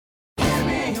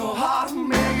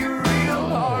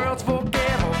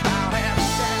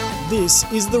This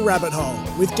is The Rabbit Hole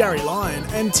with Gary Lyon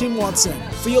and Tim Watson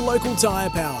for your local tyre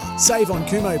power. Save on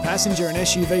Kumho passenger and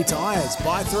SUV tyres.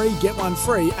 Buy 3, get 1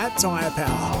 free at Tyre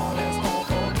Power.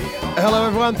 Hello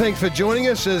everyone, thanks for joining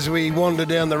us as we wander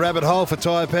down the rabbit hole for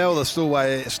Tyre Power. The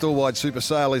store-wide super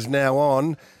sale is now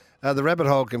on. The rabbit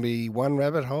hole can be one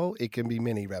rabbit hole, it can be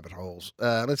many rabbit holes.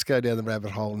 Let's go down the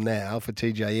rabbit hole now for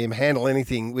TJM. Handle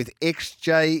anything with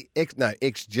XGS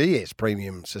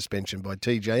Premium Suspension by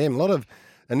TJM. A lot of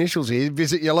initials here.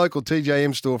 Visit your local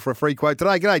TJM store for a free quote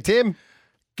today. G'day, Tim.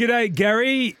 G'day,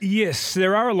 Gary. Yes,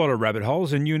 there are a lot of rabbit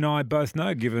holes, and you and I both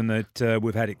know, given that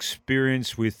we've had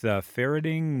experience with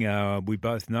ferreting, we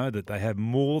both know that they have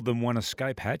more than one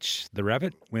escape hatch, the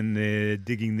rabbit, when they're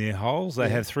digging their holes. They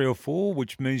have 3 or 4,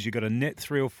 which means you've got a net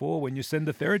 3 or 4 when you send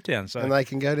the ferret down. So, and they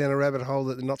can go down a rabbit hole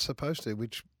that they're not supposed to,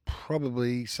 which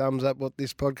probably sums up what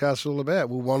this podcast is all about.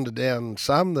 We'll wander down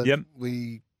some that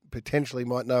we potentially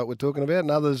might know what we're talking about,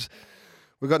 and others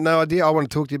we've got no idea. I want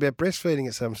to talk to you about breastfeeding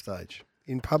at some stage.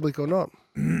 In public or not.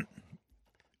 A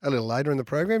little later in the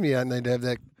program, you don't need to have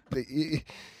that. You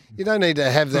don't need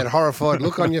to have that horrified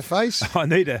look on your face. I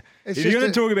need a. If you're going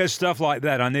to talk about stuff like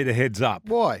that, I need a heads up.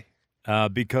 Why?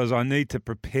 Because I need to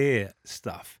prepare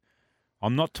stuff.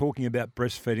 I'm not talking about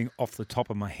breastfeeding off the top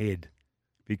of my head,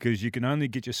 because you can only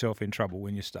get yourself in trouble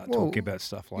when you start talking about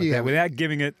stuff like that without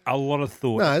giving it a lot of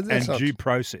thought and due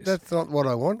process. That's not what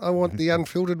I want. I want the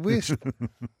unfiltered wisp.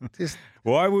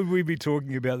 Why would we be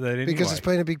talking about that anyway? Because it's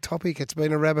been a big topic. It's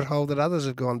been a rabbit hole that others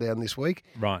have gone down this week.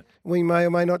 Right. We may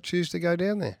or may not choose to go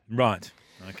down there. Right.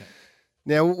 Okay.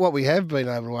 Now, what we have been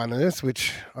able to unearth,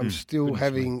 which I'm still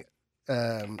having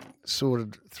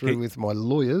sorted through with my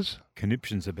lawyers.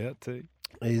 Conniption's about to.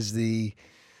 Is the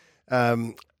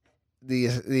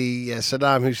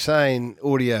Saddam Hussein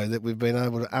audio that we've been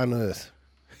able to unearth.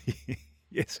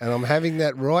 Yes. And I'm having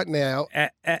that right now.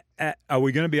 Are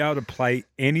we going to be able to play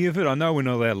any of it? I know we're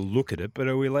not allowed to look at it, but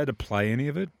are we allowed to play any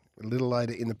of it? A little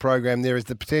later in the program, there is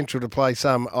the potential to play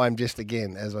some. I'm just,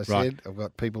 again, as I said, I've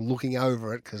got people looking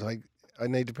over it because I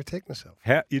need to protect myself.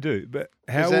 How you do? But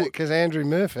how? Because Andrew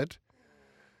Murfitt,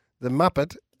 the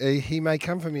Muppet, he may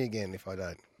come for me again if I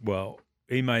don't. Well,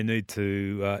 he may need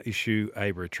to issue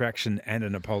a retraction and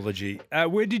an apology.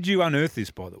 Where did you unearth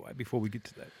this, by the way, before we get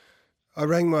to that? I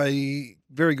rang my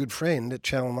very good friend at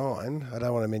Channel 9. I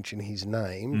don't want to mention his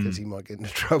name because he might get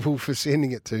into trouble for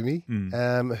sending it to me,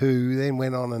 who then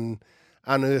went on and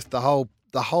unearthed the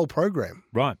whole program.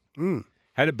 Right.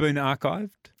 Had it been archived?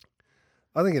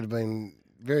 I think it had been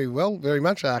very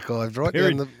much archived, right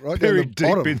very, down the very deep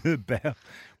bottom. In the bow.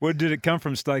 Well, did it come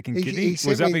from Steak and Kidney?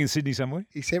 Was it up in Sydney somewhere?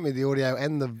 He sent me the audio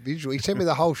and the visual. He sent me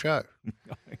the whole show.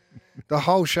 The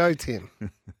whole show, Tim.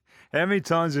 How many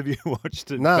times have you watched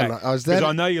it? No, I was there. Because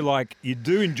I know you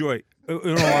do enjoy.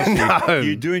 In all honesty,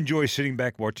 you do enjoy sitting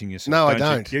back watching yourself. No, I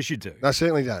don't. Yes, you do. I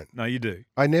certainly don't. No, you do.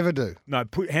 I never do. No,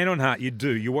 put hand on heart, you do.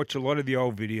 You watch a lot of the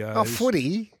old videos. Oh,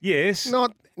 footy? Yes.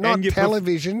 Not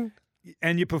television.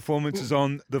 And your performances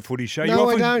on the footy show.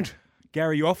 No, I don't.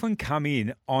 Gary, you often come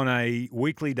in on a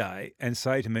weekly day and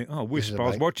say to me, I wish I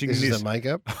was watching this. This is a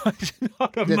makeup. It's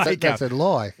not a makeup. That's a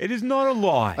lie. It is not a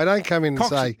lie. I don't come in and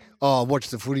say, watch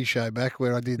the footy show back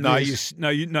where I did this.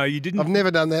 You didn't. I've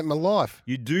never done that in my life.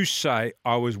 You do say,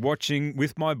 I was watching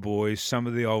with my boys some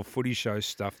of the old footy show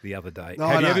stuff the other day. No,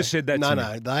 Have you ever said that to me?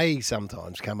 No, they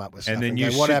sometimes come up with stuff and then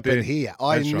go, what happened here?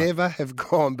 I That's never have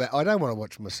gone back. I don't want to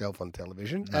watch myself on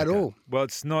television at all. Well,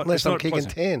 it's not. Unless I'm kicking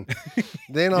pleasant. 10.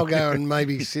 Then I'll go and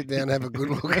maybe sit down and have a good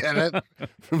look at it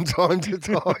from time to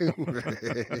time.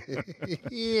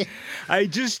 Yeah. Hey,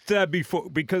 just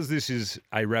because this is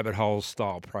a rabbit hole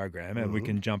style program and we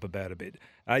can jump about a bit,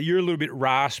 you're a little bit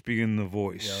raspy in the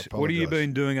voice. Yeah, what have you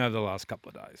been doing over the last couple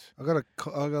of days? I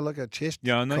got like a chest.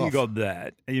 Yeah, I know cough. you got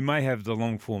that. You may have the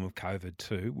long form of COVID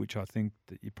too, which I think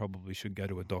that you probably should go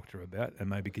to a doctor about and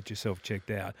maybe get yourself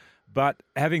checked out. But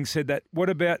having said that, what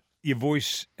about your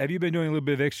voice? Have you been doing a little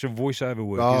bit of extra voiceover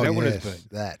work? Oh, is that yes, what it's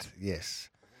been? Yes.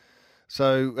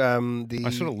 So I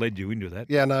sort of led you into that.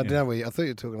 Yeah, no, don't we? I thought you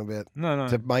were talking about no.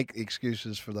 to make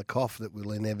excuses for the cough that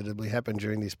will inevitably happen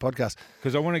during this podcast.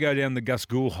 Because I want to go down the Gus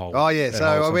Gould hole. Oh, yeah. So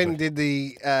I went and did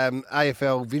the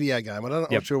AFL video game. I'm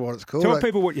not sure what it's called. Tell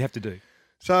people what you have to do.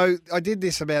 So I did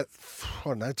this about,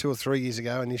 2 or 3 years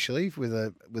ago initially with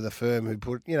a firm who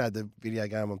put, the video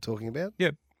game I'm talking about.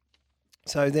 Yep.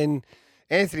 So then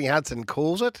Anthony Hudson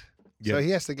calls it. Yep. So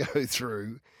he has to go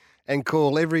through and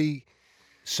call every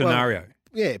scenario.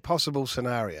 Possible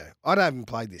scenario. I haven't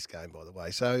played this game, by the way.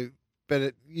 So,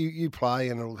 but you play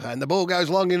and the ball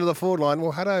goes long into the forward line.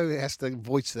 Well, Hutto has to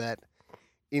voice that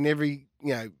in every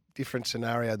different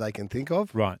scenario they can think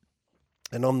of. Right.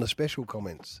 And on the special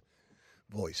comments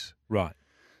voice. Right.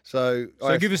 So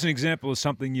give us an example of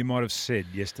something you might have said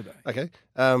yesterday. Okay.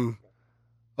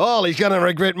 He's going to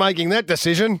regret making that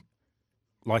decision.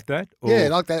 Like that? Yeah,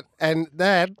 like that. And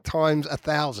that times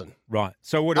 1,000. Right.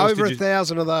 So what else Over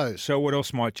 1,000 of those. So what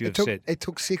else might you have said? It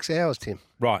took 6 hours, Tim.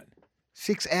 Right.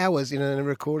 6 hours in a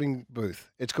recording booth.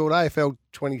 It's called AFL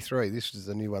 23. This is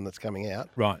the new one that's coming out.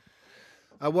 Right.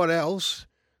 What else?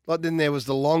 Like then there was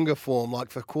the longer form,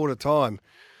 like for quarter time.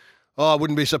 I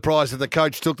wouldn't be surprised if the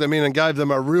coach took them in and gave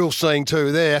them a real seeing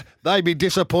to there. They'd be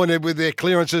disappointed with their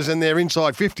clearances and their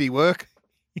inside 50 work.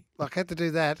 Like, I had to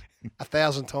do that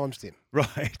 1,000 times, Tim.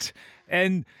 Right.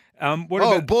 And what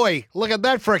about... Oh, boy, look at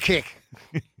that for a kick.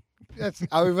 That's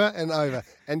over and over.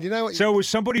 And you know what? So was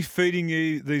somebody feeding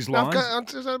you these lines?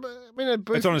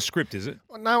 It's on a script, is it?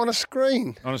 No, on a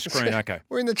screen. On a screen, okay.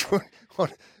 We're in the...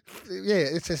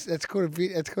 it's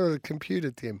called a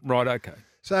computer, Tim. Right, okay.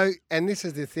 So, and this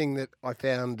is the thing that I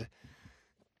found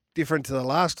different to the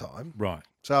last time. Right.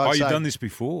 So you've done this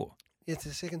before? Yeah, it's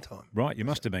the second time. Right, you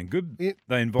must have been good. Yeah.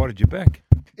 They invited you back.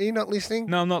 Are you not listening?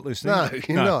 No, I'm not listening. No,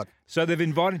 you're not. So they've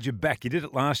invited you back. You did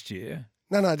it last year.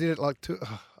 No, I did it like two.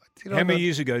 How many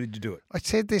years ago did you do it? I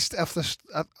said this off the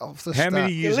start. How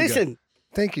many years ago? Listen.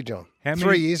 Thank you, John. How many?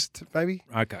 3 years, maybe.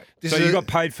 Okay. So you got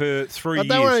paid for 3 years.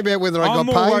 Don't worry about whether I got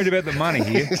paid. I'm more worried about the money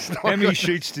here. How many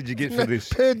sheets did you get for this?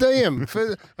 Per diem.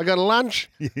 I got a lunch.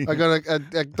 I got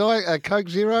a Coke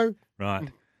Zero. Right.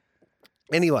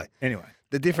 Anyway.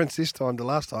 The difference this time to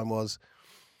last time was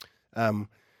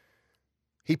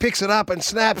he picks it up and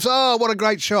snaps. Oh, what a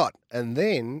great shot. And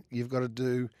then you've got to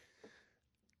do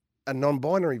a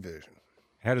non-binary version.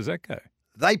 How does that go?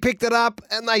 They picked it up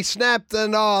and they snapped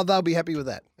and, they'll be happy with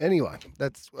that. Anyway,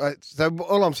 that's so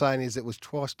all I'm saying is it was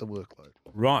twice the workload.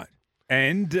 Right.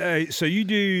 And so you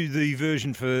do the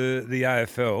version for the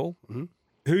AFL. Mm-hmm.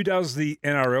 Who does the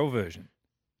NRL version?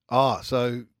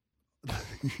 So...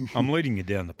 I'm leading you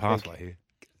down the pathway here.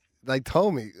 They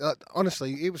told me,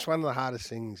 honestly, it was one of the hardest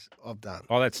things I've done.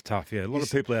 Oh, that's tough, yeah. A lot of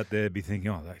people out there be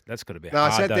thinking, that's got to be a hard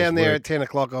day's work. No, I sat down there at 10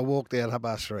 o'clock. I walked out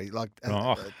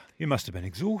 3:30. You must have been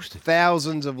exhausted.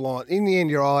 Thousands of lines. In the end,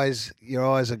 your eyes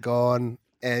are gone,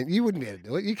 and you wouldn't be able to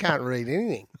do it. You can't read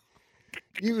anything.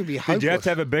 You would be hopeless. Did you have to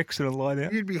have a Bex and a lie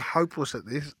down? You'd be hopeless at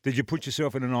this. Did you put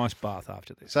yourself in an ice bath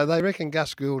after this? So they reckon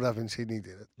Gus Gould up in Sydney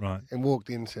did it. Right. And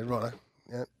walked in and said, right,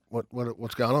 yeah,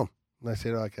 what's going on? And they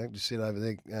said, okay, just sit over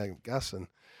there, Gus, and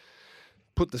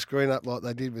put the screen up like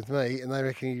they did with me, and they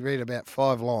reckon he read about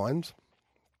 5 lines.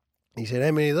 He said,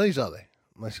 how many of these are there?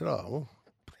 And they said, over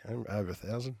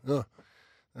 1,000. Oh,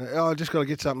 I just got to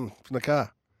get something from the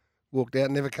car. Walked out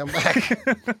and never come back.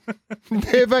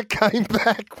 Never came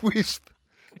back, Wisp.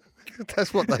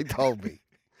 That's what they told me.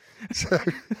 So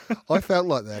I felt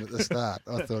like that at the start.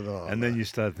 I thought, and then you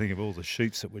started thinking of all the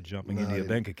sheets that were jumping into your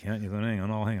bank account. You thought, hang on,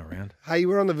 I'll hang around. Hey,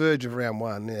 we're on the verge of round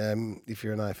 1. If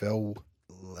you're an AFL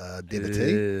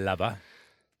devotee. Lover.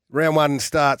 Round 1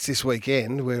 starts this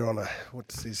weekend. We're on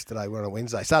what's this today? We're on a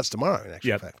Wednesday. Starts tomorrow, in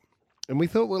actual fact. And we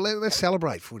thought, well, let's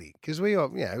celebrate footy because we are,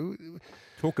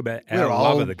 talk about our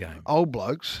love of the game. Old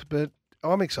blokes, but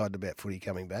I'm excited about footy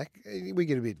coming back. We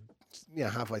get a bit,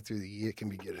 halfway through the year, it can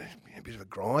be a bit of a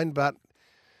grind, but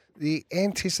the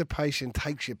anticipation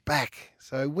takes you back.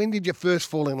 So when did you first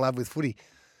fall in love with footy?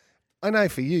 I know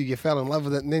for you fell in love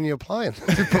with it and then you're playing,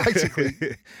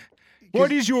 basically.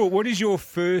 What is your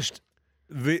first,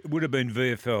 would have been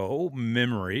VFL,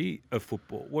 memory of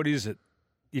football? What is it?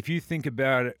 If you think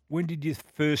about it, when did you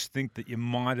first think that you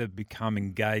might have become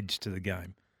engaged to the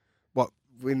game? What,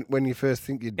 when you first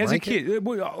think you'd As make a kid, it?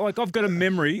 like I've got a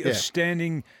memory of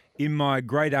standing in my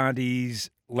great auntie's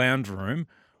lounge room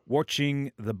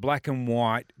watching the black and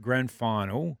white grand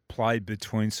final played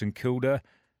between St Kilda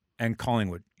and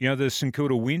Collingwood. You know, the St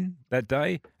Kilda win that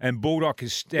day, and Baldock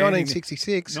is standing...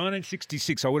 1966.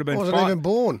 1966. I would have been 5. I wasn't even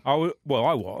born. I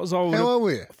was. How old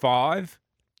were you? 5.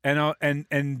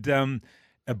 And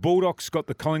Baldock's got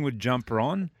the Collingwood jumper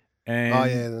on.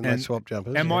 And, they swap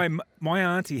jumpers. And my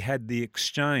auntie had the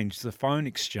phone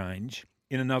exchange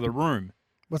in another room.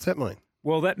 What's that mean?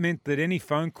 Well, that meant that any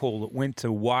phone call that went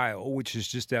to Whale, which is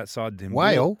just outside Dimbulla.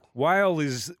 Whale? Whale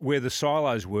is where the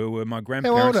silos were, where my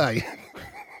grandparents... How old are you?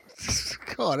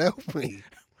 God, help me.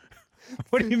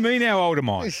 What do you mean, how old am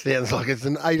I? This sounds like it's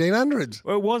in the 1800s.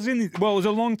 Well, it was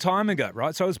a long time ago,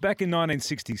 right? So it was back in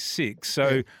 1966.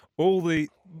 So all the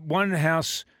one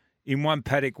house in one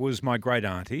paddock was my great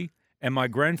auntie and my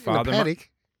grandfather. In a paddock?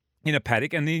 In a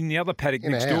paddock, and then the other paddock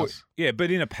in next door. Yeah, but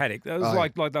in a paddock. It was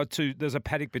like the two. There's a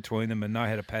paddock between them, and they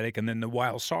had a paddock, and then the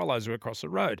Whale silos are across the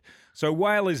road. So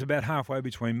Whale is about halfway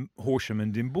between Horsham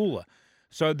and Dimbulla.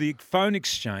 So the phone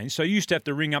exchange. So you used to have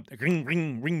to ring up, ring,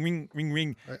 ring, ring, ring, ring,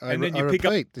 ring, and then you pick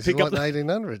up. This is like the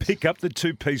 1800s. Pick up the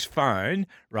 2-piece phone,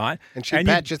 right? And she'd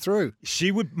patch you through.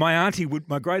 She would. My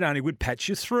great auntie would patch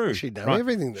you through. She'd know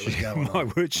everything that was going on. My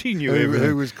word, she knew everything.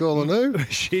 Who was calling who?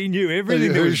 She knew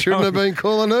everything. Who shouldn't have been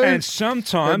calling who? And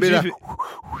sometimes,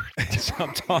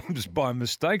 sometimes by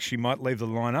mistake, she might leave the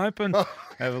line open,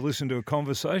 have a listen to a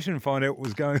conversation, and find out what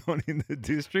was going on in the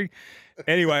district.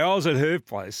 Anyway, I was at her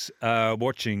place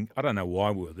watching. I don't know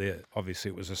why we were there. Obviously,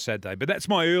 it was a sad day, but that's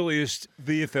my earliest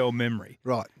VFL memory.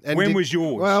 Right. And when was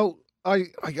yours? Well,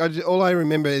 all I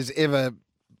remember is ever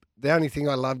the only thing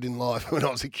I loved in life when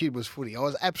I was a kid was footy. I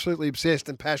was absolutely obsessed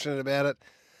and passionate about it.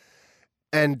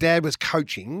 And Dad was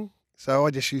coaching, so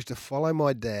I just used to follow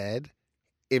my dad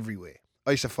everywhere.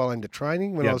 I used to follow him to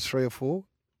training when I was 3 or 4.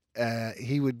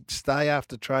 He would stay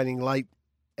after training late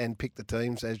and pick the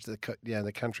teams as the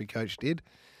country coach did.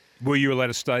 Were you allowed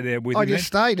to stay there with him? I just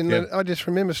stayed I just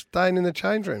remember staying in the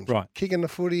change rooms, right, kicking the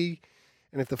footy,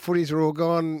 and if the footies were all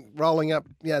gone, rolling up,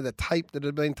 the tape that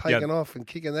had been taken off and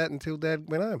kicking that until Dad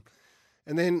went home.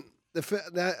 And then the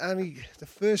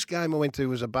first game I went to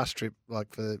was a bus trip,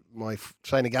 like for my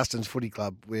St Augustine's Footy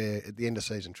Club, where at the end of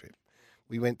season trip,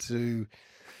 we went to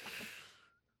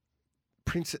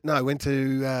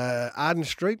Arden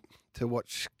Street to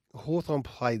watch Hawthorn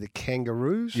play the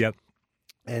Kangaroos. Yep.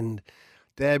 And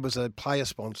Dad was a player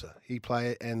sponsor. He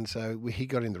got in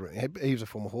the room. He was a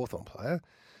former Hawthorn player,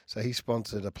 so he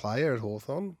sponsored a player at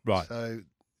Hawthorn. Right. So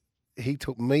he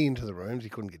took me into the rooms. He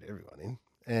couldn't get everyone in,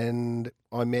 and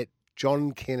I met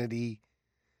John Kennedy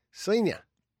Senior.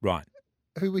 Right.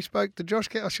 Who we spoke to Josh.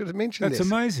 I should have mentioned That's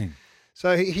amazing.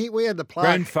 So we had the player.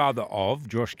 Grandfather of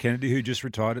Josh Kennedy, who just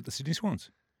retired at the Sydney Swans.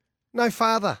 No,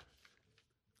 father.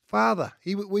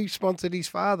 We sponsored his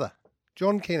father,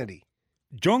 John Kennedy.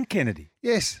 John Kennedy?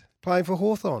 Yes, playing for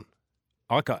Hawthorn.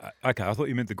 Okay, I thought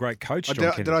you meant the great coach, John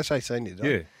Kennedy. Did I say senior?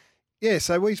 Yeah. Yeah,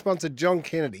 so we sponsored John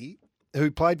Kennedy,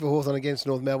 who played for Hawthorn against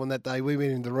North Melbourne that day. We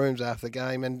went in the rooms after the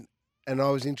game, and I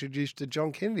was introduced to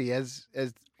John Kennedy as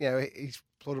his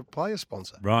sort of player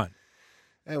sponsor. Right.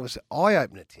 And it was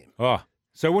eye-opening to him. Oh,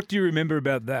 so what do you remember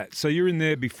about that? So you're in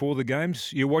there before the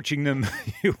games. You're watching them.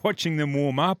 You're watching them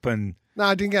warm up, and no,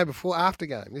 I didn't go before. After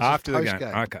game. After the game.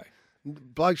 Okay.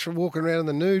 Blokes were walking around in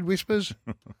the nude whispers.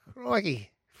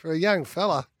 Crikey, for a young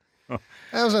fella, that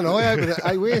was an eye opener.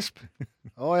 Hey, Wisp,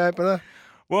 eye opener.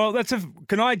 Well,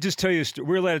 can I just tell you,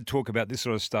 we're allowed to talk about this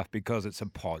sort of stuff because it's a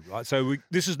pod, right? So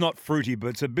this is not fruity, but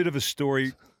it's a bit of a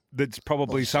story that's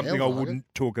probably something I wouldn't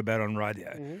talk about on radio.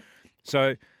 Mm-hmm.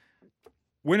 So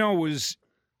when I was,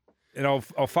 and I'll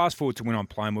fast forward to when I'm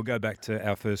playing, we'll go back to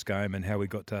our first game and how we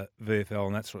got to VFL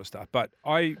and that sort of stuff. But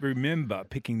I remember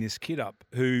picking this kid up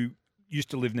who used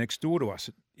to live next door to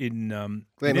us in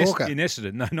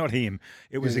Essendon. No, not him.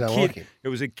 It was a kid. Like it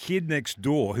was a kid next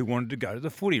door who wanted to go to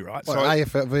the footy, right? What,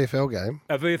 VFL game?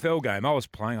 A VFL game. I was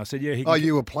playing. I said, yeah.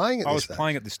 You were playing at this stage? I was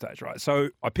playing at this stage, right? So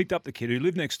I picked up the kid who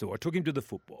lived next door. I took him to the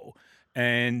football,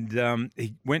 and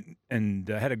he went and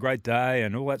had a great day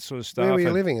and all that sort of stuff. Where were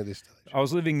you living at this stage? I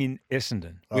was living in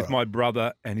Essendon with my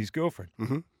brother and his girlfriend.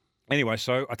 Mm-hmm. Anyway,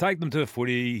 so I take them to the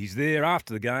footy. He's there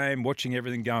after the game, watching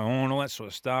everything go on, all that sort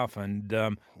of stuff. And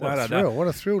what a thrill! What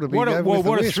a thrill to be over with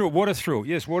what a thrill! What a thrill!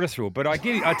 Yes, what a thrill! But I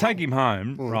take him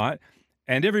home, right?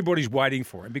 And everybody's waiting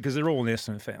for him because they're all an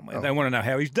Essendon family. They want to know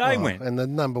how his day went. And the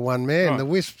number one man, the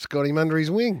Wisp's got him under his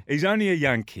wing. He's only a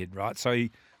young kid, right? So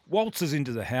he waltzes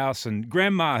into the house, and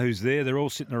Grandma, who's there, they're all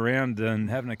sitting around and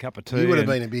having a cup of tea. You would have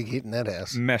been a big hit in that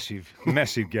house. Massive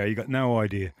go. You got no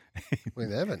idea.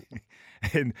 We haven't.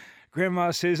 And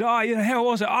Grandma says, how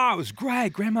was it? Oh, it was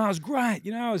great. Grandma was great.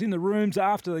 I was in the rooms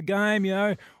after the game,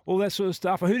 all that sort of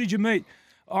stuff. Who did you meet?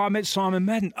 Oh, I met Simon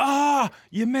Madden.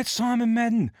 You met Simon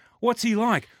Madden. What's he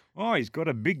like? Oh, he's got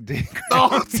a big dick.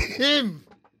 Oh, it's him.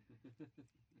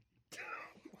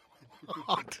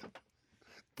 What?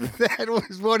 That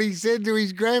was what he said to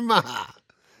his grandma.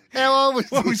 How old was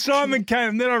Well, Simon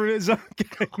came, then I realised Simon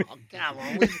came come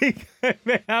on. He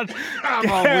came out.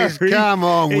 Come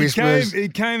on, Whispers. He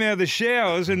came out of the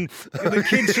showers, and the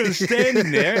kid's sort of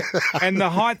standing there, and the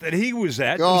height that he was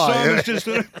at, and Simon's just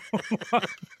sort of...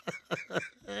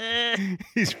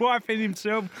 His wife and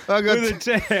himself with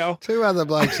a towel. 2 other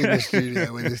blokes in the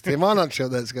studio with this, Tim. I'm not sure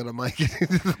that's going to make it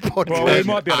into the podcast. Well, we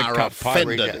might be able to cut part.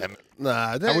 No,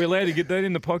 are we allowed to get that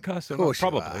in the podcast? Of course,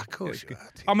 probably. Of course you are.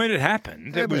 I mean, it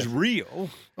happened. It was real.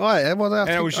 Oh, yeah. Well, and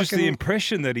it was just the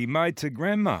impression that he made to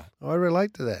Grandma. I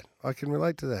relate to that. I can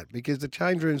relate to that because the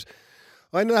change rooms.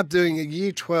 I ended up doing a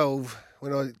year 12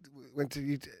 when I went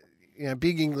to.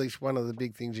 Big English, one of the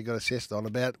big things you got assessed on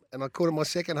about, and I called it my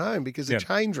second home because the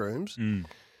change rooms,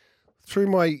 through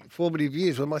my formative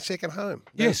years were my second home.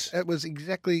 Yes. That was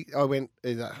exactly, I went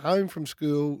either home from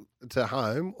school to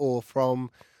home or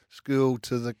from school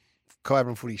to the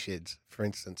Kyabram footy sheds, for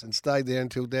instance, and stayed there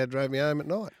until Dad drove me home at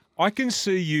night. I can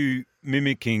see you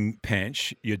mimicking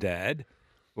Panch, your dad,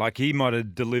 like he might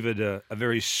have delivered a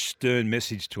very stern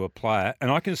message to a player,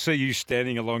 and I can see you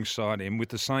standing alongside him with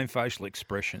the same facial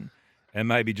expression and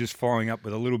maybe just following up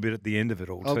with a little bit at the end of it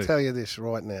all, too. I'll tell you this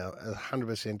right now,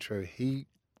 100% true. He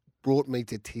brought me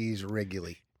to tears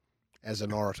regularly as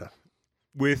an orator.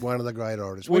 With one of the great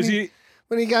orators.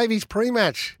 When he gave his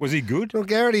pre-match. Was he good? Well,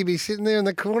 Garrett'd be sitting there in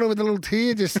the corner with a little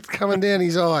tear just coming down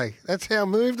his eye. That's how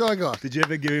moved I got. Did you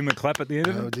ever give him a clap at the end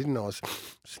of it? No, I didn't. I was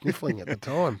sniffling at the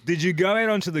time. Did you go out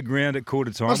onto the ground at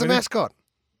quarter time? I was the mascot.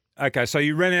 Okay, so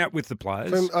you ran out with the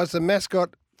players. I was the mascot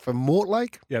for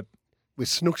Mortlake. Yep. With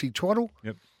Snooksy Twaddle.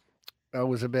 Yep. I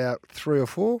was about 3 or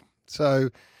 4. So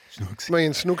Snooksy. Me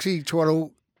and Snooksy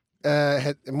Twaddle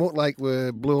Mortlake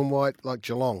were blue and white like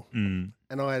Geelong. Mm.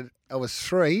 And I was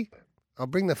 3. I'll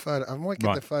bring the photo. I might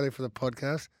get the photo for the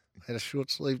podcast. I had a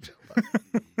short sleeve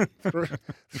jumper.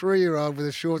 3-year-old with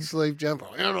a short sleeve jumper.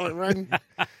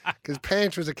 Because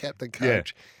Panch was a captain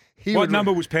coach. Yeah. What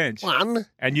number was Panch? 1.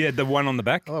 And you had the 1 on the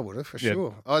back? I would have, for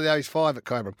sure. Oh, yeah, he's 5 at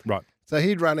Kyabram. Right. So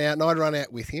he'd run out and I'd run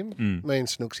out with him, me and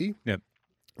Snooksy. Yep.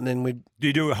 And then we'd... Do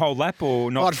you do a whole lap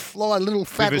or not? I'd fly little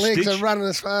fat legs and running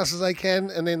as fast as they can,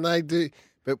 and then they do...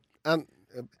 But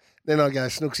then I'd go,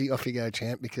 Snooksy, off you go,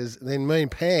 champ, because then me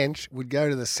and Panch would go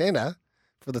to the centre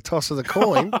for the toss of the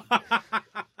coin.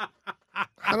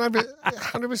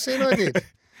 100% I did.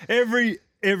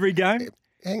 Every game?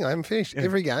 Hang on, I haven't finished. Yeah.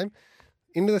 Every game,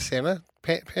 into the centre,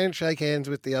 Panch shake hands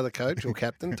with the other coach or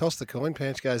captain, toss the coin,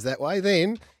 Panch goes that way.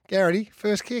 Then, Garrity,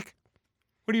 first kick.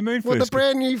 What do you mean first kick? Well, the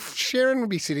brand new Sharon would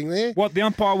be sitting there. What, the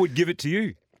umpire would give it to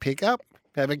you? Pick up,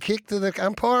 have a kick to the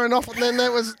umpire and off, and then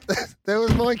that was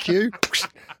my cue.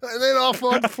 And then off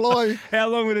I'd fly. How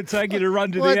long would it take you to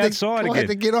run to the outside again? I had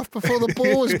to get off before the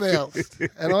ball was bounced.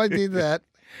 And I did that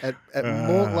at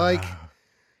Mortlake,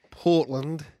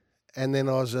 Portland, and then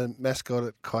I was a mascot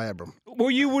at Kyabram.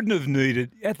 Well, you wouldn't have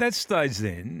needed, at that stage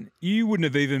then, you wouldn't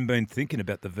have even been thinking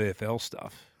about the VFL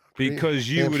stuff. Because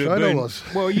you would have been,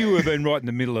 you would have been right in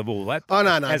the middle of all that. Oh,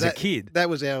 no, as a kid. That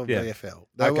was our VFL.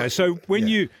 Okay, so when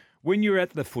you were at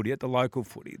the footy, at the local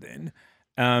footy then,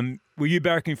 were you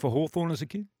barracking for Hawthorn as a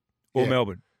kid or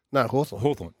Melbourne? No, Hawthorn.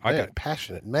 Hawthorn, okay. Yeah,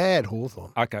 passionate, mad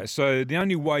Hawthorn. Okay, so the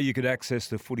only way you could access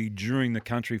the footy during the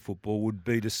country football would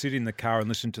be to sit in the car and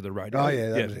listen to the radio. Oh, yeah,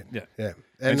 that was it. Yeah.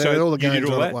 And so all the games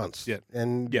all at once. Yeah.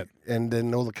 And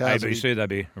then all the cars. ABC, they'd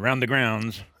be around the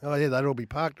grounds. Oh, yeah, they'd all be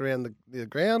parked around the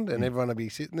ground and everyone would be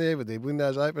sitting there with their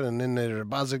windows open and then there'd a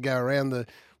buzzer go around the,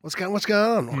 what's going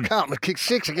on? Oh, Carlton have kicked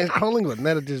 6 against Collingwood and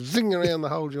that'd just zing around the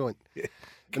whole joint.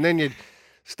 And then you'd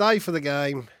stay for the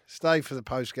game, stay for the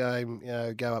post game,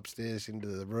 go upstairs into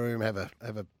the room, have a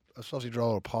sausage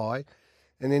roll or pie,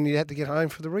 and then you had to get home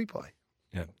for the replay.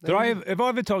 Yeah. Have I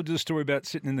ever told you the story about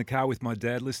sitting in the car with my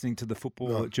dad listening to the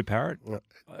football at Jeparrot? No.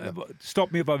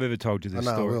 Stop me if I've ever told you this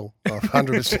story. I will.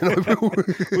 100% I will.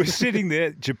 We're sitting there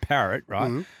at Jeparrot, right?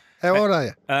 Mm-hmm. How old are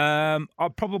you?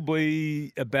 I'm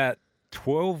probably about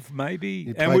 12 maybe.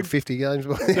 You played 50 games?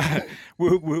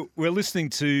 we're listening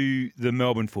to the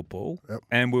Melbourne football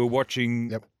and we're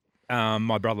watching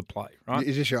my brother play, right?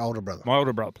 Is this your older brother? My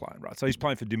older brother playing, right? So he's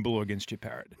playing for Dimbulla against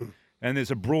Jeparrot. And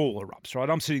there's a brawl erupts, right?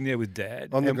 I'm sitting there with Dad.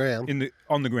 On the ground?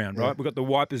 On the ground, right? We've got the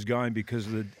wipers going because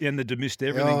the mist,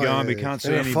 everything going. We can't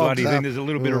see anybody. Then there's a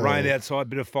little bit of rain outside, a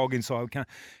bit of fog inside. We can't.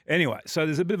 Anyway, so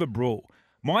there's a bit of a brawl.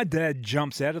 My dad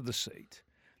jumps out of the seat,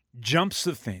 jumps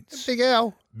the fence. Big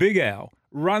Al.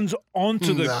 Runs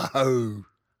onto the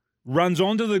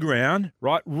ground,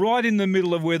 right in the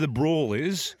middle of where the brawl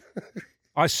is.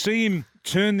 I see him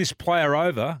turn this player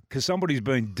over because somebody's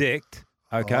been decked,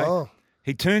 okay? Oh.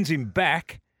 He turns him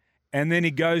back, and then he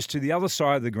goes to the other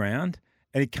side of the ground,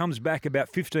 and he comes back about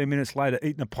 15 minutes later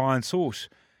eating a pie and sauce.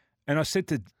 And I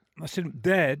said,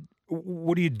 Dad,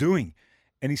 what are you doing?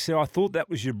 And he said, I thought that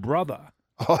was your brother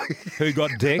who got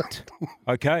decked.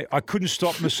 Okay, I couldn't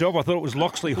stop myself. I thought it was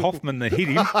Loxley Hoffman that hit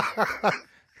him.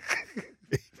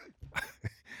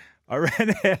 I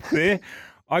ran out there.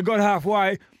 I got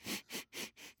halfway.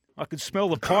 I could smell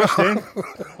the pie stand.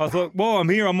 I thought, well, I'm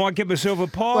here. I might get myself a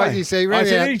pie. Well, you see, I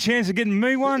said, any chance of getting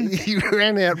me one? He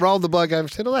ran out, rolled the bloke over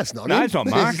and said, that's not him. No, it's not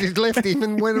Mark. He left him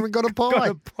and went and got a pie. Got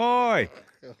a pie.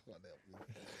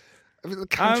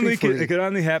 It could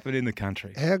only happen in the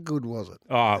country. How good was it?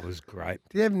 Oh, it was great.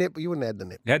 Did you have netball? You wouldn't have the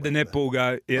netball. You had the netball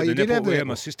go. Yeah, the netball. Yeah,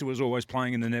 my sister was always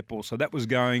playing in the netball, so that was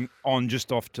going on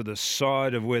just off to the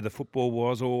side of where the football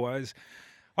was always.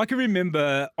 I can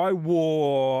remember I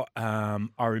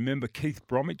remember Keith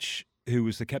Bromwich, who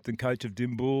was the captain coach of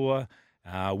Dimboola.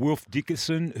 Wilf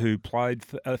Dickerson, who played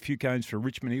for a few games for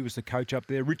Richmond, he was the coach up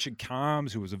there. Richard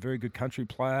Calms, who was a very good country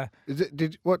player.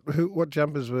 What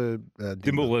jumpers were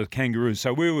Dimboola Kangaroos.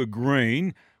 So we were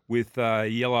green with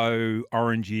yellow,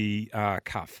 orangey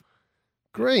cuff.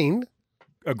 Green?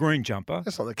 A green jumper.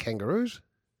 That's not the Kangaroos.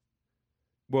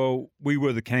 Well, we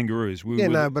were the Kangaroos.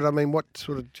 But I mean, what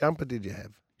sort of jumper did you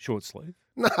have? Short sleeve.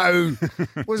 No.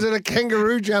 Was it a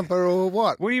kangaroo jumper or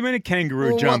what? What do you mean a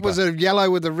kangaroo jumper? What, was it yellow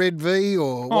with a red V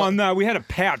or what? Oh, no, we had a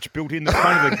pouch built in the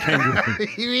front of the kangaroo.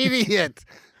 You idiot.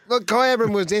 Look,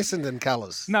 Kyabram was Essendon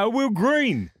colours. No, we were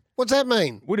green. What's that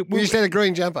mean? You just had a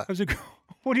green jumper.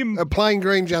 What do you mean? A plain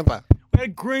green jumper. We had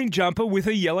a green jumper with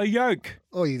a yellow yoke.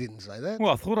 Oh, you didn't say that.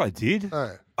 Well, I thought I did.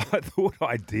 Oh. I thought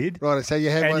I did. Right, so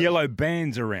you had and yellow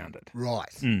bands around it.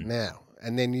 Right, now.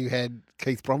 And then you had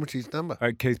Keith Bromwich's number.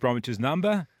 Keith Bromwich's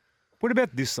number. What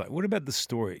about this, though? What about the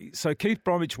story? So Keith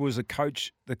Bromwich was a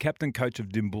coach, the captain coach of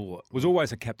Dimboola. Was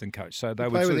always a captain coach. So they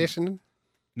would play with Essendon?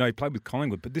 No, he played with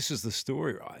Collingwood. But this is the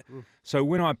story, right? So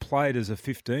when I played as a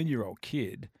 15-year-old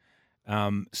kid,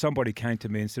 somebody came to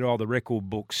me and said, the record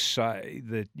books say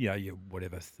that, you're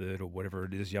whatever third or whatever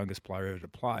it is, youngest player ever to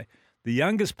play. The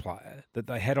youngest player that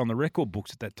they had on the record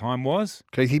books at that time was?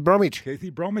 Keithy Bromwich.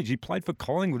 Keithy Bromwich. He played for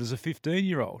Collingwood as a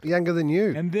 15-year-old. Younger than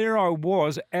you. And there I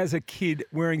was as a kid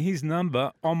wearing his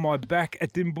number on my back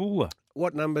at Dimboola.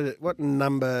 What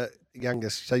number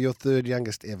youngest, so your third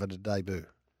youngest ever to debut?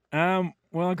 Well,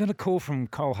 I got a call from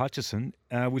Cole Hutchison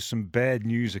with some bad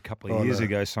news a couple of years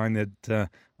ago saying that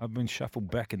I've been shuffled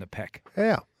back in the pack.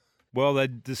 How? Well, they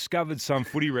discovered some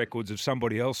footy records of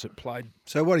somebody else that played.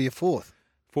 So what are you, fourth?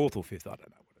 Fourth or fifth, I don't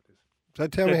know what it is. So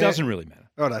tell me, it doesn't really matter.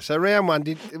 Right. So round one,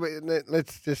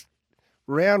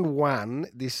 round one.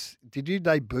 Did you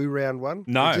debut round one?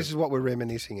 No. This is what we're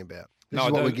reminiscing about. This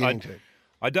is what we're getting to.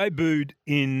 I debuted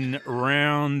in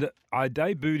round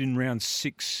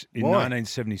 6 in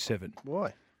 1977.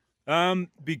 Why?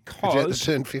 Because you had to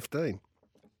turn 15.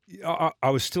 I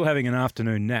was still having an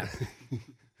afternoon nap.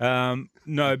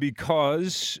 No,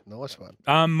 because nice one.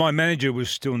 My manager was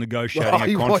still negotiating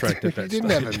a contract at that stage. You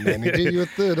didn't have a manager. You were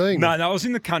 13. No, I was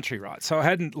in the country, right? So I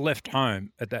hadn't left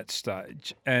home at that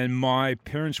stage, and my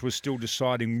parents were still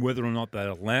deciding whether or not they'd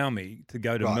allow me to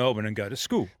go to Melbourne and go to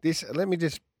school. Let me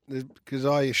just, because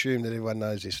I assume that everyone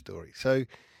knows this story. So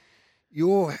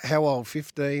you're how old?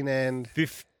 15 and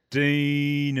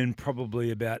 15 and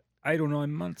probably about 8 or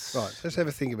 9 months. Right, let's have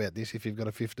a think about this if you've got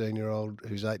a 15-year-old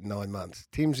who's 8 and 9 months.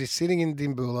 Tim's is sitting in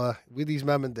Dimboola with his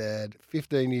mum and dad,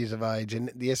 15 years of age,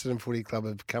 and the Essendon Footy Club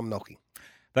have come knocking.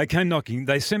 They came knocking.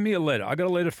 They sent me a letter. I got a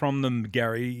letter from them,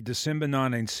 Gary, December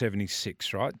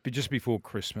 1976, right, just before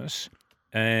Christmas.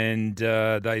 And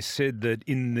they said that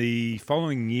in the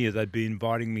following year they'd be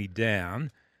inviting me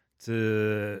down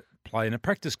to play in a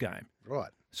practice game.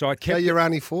 Right. So I kept. So you're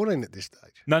only 14 at this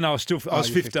stage. No, I was 15.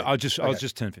 15. I was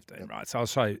just turned 15, right? So I'll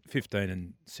say 15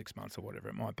 and 6 months or whatever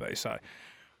it might be. So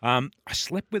I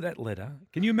slept with that letter.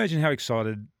 Can you imagine how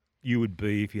excited you would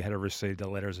be if you had received a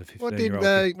letter as a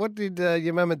 15-year-old? What did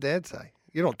your mum and dad say?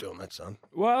 You're not doing that, son.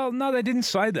 Well, no, they didn't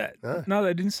say that. Huh? No,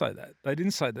 they didn't say that. They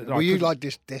didn't say that. Were you like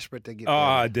just desperate to get?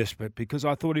 Oh, desperate, because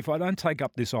I thought if I don't take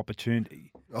up this opportunity,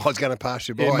 I was going to pass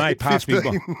you by. It may pass me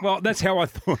by. Well, that's how I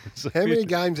thought. How many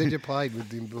games had you played with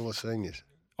Dimboola seniors?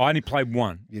 I only played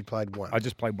one. You played one? I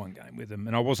just played one game with them,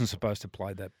 and I wasn't supposed to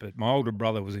play that, but my older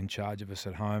brother was in charge of us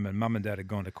at home, and Mum and Dad had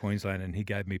gone to Queensland, and he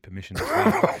gave me permission to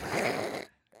play.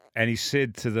 And he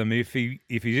said to them, if he's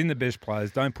in the best players,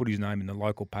 don't put his name in the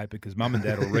local paper because Mum and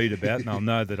Dad will read about it and they'll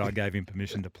know that I gave him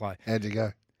permission to play. How'd you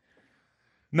go?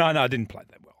 No, I didn't play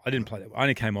that well. I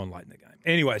only came on late in the game.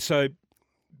 Anyway, so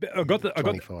I got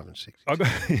 25 and 6.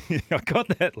 I got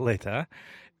that letter,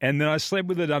 and then I slept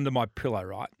with it under my pillow,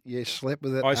 right? Yeah, slept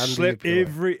with it. I slept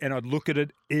and I'd look at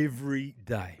it every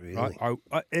day. Really? Right?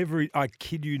 I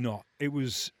kid you not. It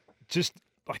was just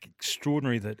like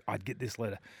extraordinary that I'd get this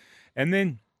letter, and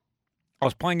then I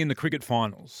was playing in the cricket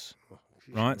finals,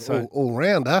 right? So all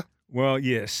rounder. Well,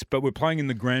 yes, but we're playing in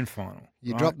the grand final.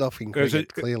 You dropped off in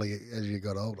cricket clearly as you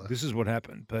got older. This is what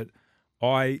happened, but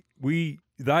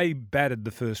they batted the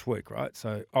first week, right?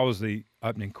 So I was the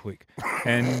opening quick,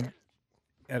 and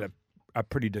had a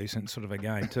pretty decent sort of a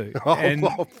game too. And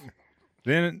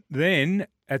then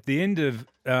at the end of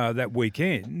that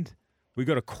weekend, we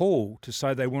got a call to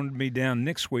say they wanted me down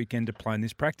next weekend to play in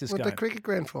this practice game. The cricket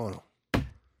grand final.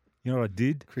 You know what I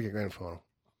did? Cricket grand final.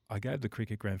 I gave the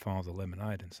cricket grand final to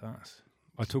Lemonade and SARS.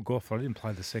 I took off. I didn't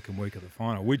play the second week of the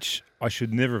final, which I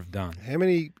should never have done. How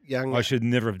many young... I should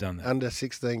never have done that. Under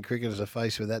 16 cricketers are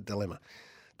faced with that dilemma.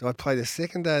 do I play the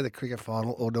second day of the cricket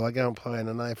final or do I go and play in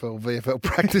an AFL VFL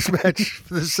practice match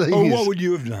for the seniors? Well, what would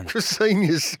you have done? For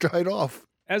seniors straight off.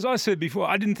 As I said before,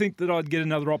 I didn't think that I'd get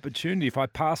another opportunity if I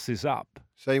passed this up.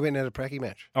 So you went and had a pracky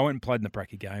match? I went and played in the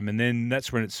pracky game, and then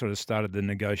that's when it sort of started the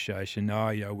negotiation.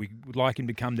 We would like him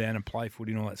to come down and play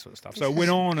footy and all that sort of stuff. So it went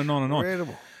on and on and on.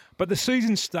 Incredible. But the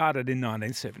season started in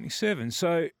 1977,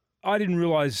 so I didn't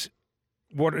realise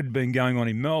what had been going on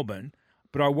in Melbourne,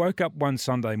 but I woke up one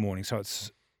Sunday morning. So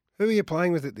who were you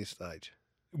playing with at this stage?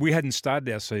 We hadn't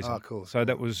started our season. Oh, cool. So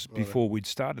that was before we'd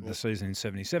started the season in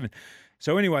 77.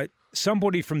 So anyway,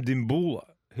 somebody from Dimboola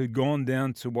who'd gone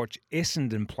down to watch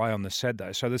Essendon play on the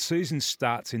Saturday. So the season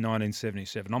starts in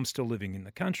 1977. I'm still living in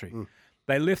the country.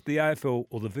 They left the AFL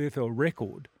or the VFL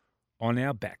record on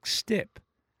our back step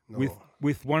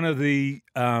with one of the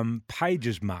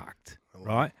pages marked,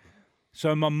 right?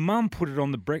 So my mum put it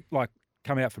on the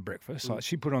come out for breakfast. Like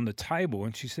she put it on the table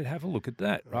and she said, have a look at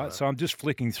that, right? So I'm just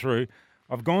flicking through.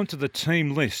 I've gone to the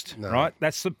team list, right?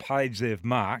 That's the page they've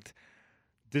marked.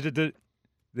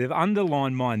 They've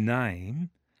underlined my name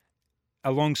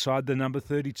alongside the number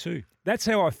 32. That's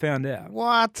how I found out.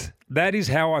 What? That is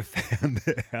how I found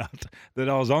out that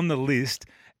I was on the list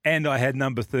and I had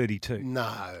number 32.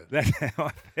 No. That's how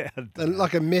I found out.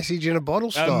 Like a message in a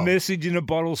bottle style? A message in a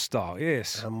bottle style,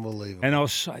 yes. Unbelievable. And I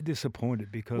was so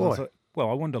disappointed because I thought,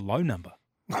 I wanted a low number.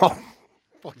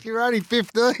 Fuck, you're only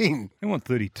 15. I want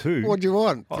 32. What do you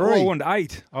want? 3? I wanted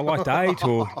 8. I liked 8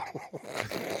 or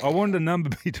I wanted a number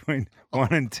between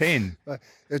 1 and 10.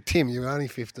 Tim, you're only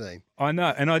 15. I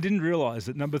know, and I didn't realise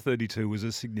that number 32 was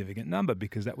a significant number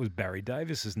because that was Barry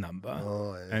Davis's number.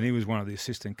 Oh, yeah. And he was one of the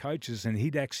assistant coaches and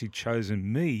he'd actually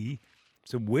chosen me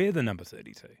to wear the number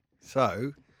 32.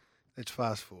 So, let's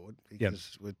fast forward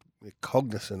because we're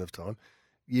cognizant of time.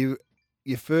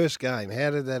 Your first game,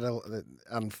 how did that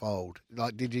unfold?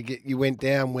 Like, you went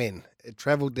down when? It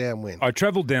travelled down when? I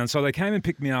travelled down. So they came and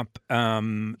picked me up.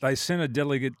 They sent a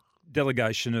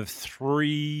delegation of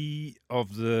 3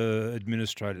 of the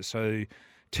administrators. So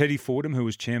Teddy Fordham, who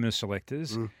was chairman of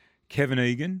selectors, Kevin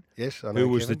Egan, yes, I know who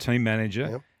was Kevin. the team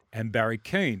manager, and Barry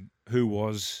Keane, who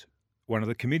was one of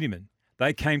the committeemen.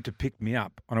 They came to pick me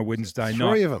up on a Wednesday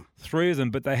night. 3 of them? 3 of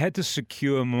them, but they had to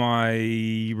secure my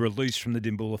release from the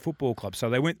Dimboola Football Club. So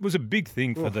they went. It was a big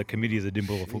thing for the committee of the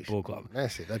Dimboola Football Club.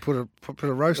 Massive. They put a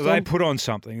roast on? They put on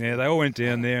something there. They all went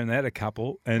down there and they had a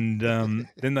couple. And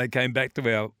then they came back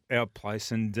to our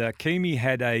place. And Keamy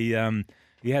had a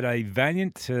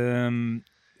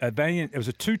Valiant. It was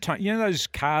a 2-tone. You know those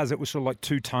cars that were sort of like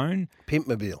 2-tone?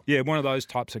 Pimpmobile. Yeah, one of those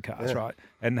types of cars, right?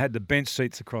 And had the bench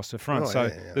seats across the front.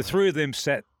 The 3 of them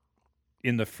sat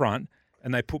in the front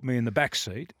and they put me in the back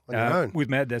seat with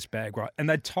my Adidas bag, right? And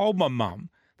they told my mum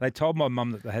that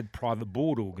they had private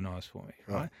board organised for me,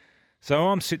 right? So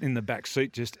I'm sitting in the back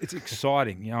seat, it's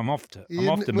exciting. You know, I'm off to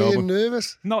Melbourne. Were you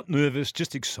nervous? Not nervous,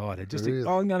 just excited. Really?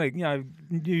 I'm going to,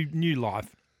 new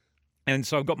life. And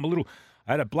so I've got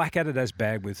I had a black Adidas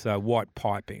bag with white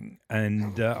piping,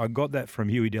 and I got that from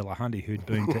Huey Delahunty, who'd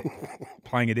been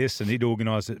playing at Essendon. He'd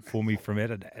organised it for me from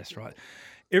Adidas, right?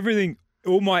 Everything,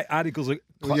 all my articles,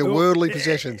 your worldly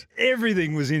possessions.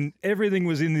 Everything was in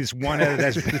this one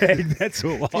Adidas bag. That's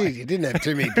all. Jeez, you didn't have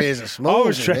too many pairs of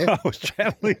smalls I was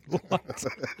travelling light.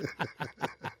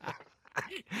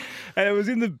 And it was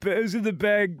in the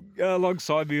bag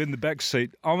alongside me in the back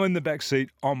seat. I'm in the back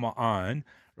seat on my own.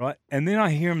 Right, and then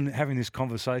I hear him having this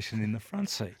conversation in the front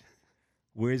seat.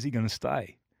 Where is he going to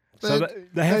stay? So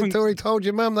they haven't already told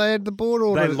your mum they had the board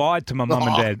order. They lied to my mum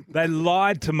and dad. They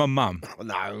lied to my mum.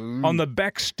 No. On the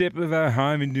back step of our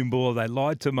home in Dimboola, they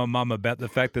lied to my mum about the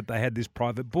fact that they had this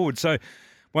private board. So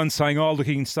one's saying, "Oh, look,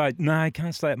 he can stay." No, he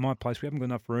can't stay at my place. We haven't got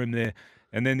enough room there.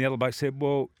 And then the other bloke said,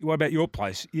 "Well, what about your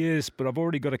place?" "Yes, but I've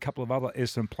already got a couple of other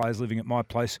Essendon players living at my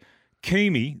place."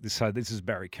 Keamy, so this is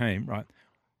Barry Keane, right?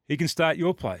 He can stay at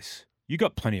your place. You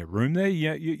got plenty of room there.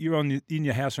 You're in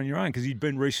your house on your own because you'd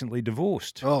been recently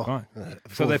divorced. Oh, right.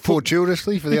 So they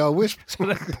fortuitously for the old wisp. So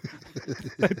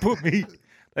they put me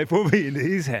into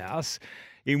his house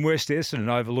in West Essendon,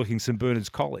 overlooking St Bernard's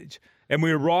College. And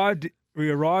we arrived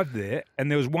there,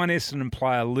 and there was one Essendon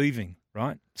player leaving.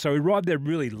 Right. So we arrived there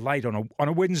really late on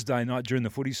a Wednesday night during the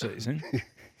footy season,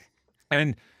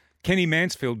 and Kenny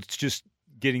Mansfield's just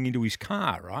getting into his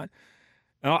car. Right.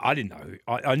 And I didn't know.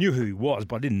 I knew who he was,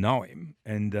 but I didn't know him.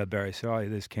 And Barry said, "Oh,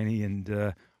 there's Kenny." And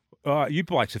you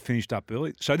blokes have finished up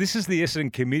early. So this is the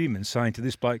Essendon committeeman saying to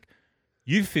this bloke,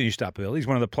 "You've finished up early." He's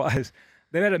one of the players.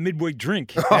 They've had a midweek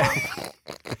drink at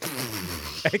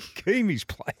Keamy's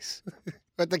place.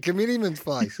 At the committeeman's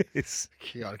place. Yes.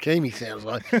 God, Keamy sounds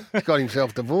like he's got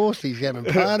himself divorced. He's having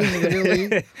parties in the middle of the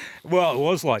year. Well, it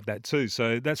was like that too.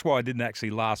 So that's why I didn't actually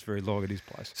last very long at his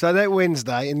place. So that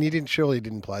Wednesday, and you surely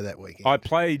didn't play that weekend. I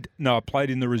played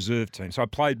in the reserve team. So I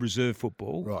played reserve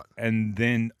football. Right. And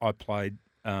then I played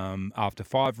after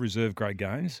 5 reserve grade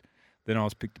games. Then I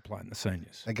was picked to play in the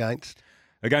seniors.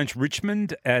 Against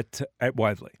Richmond at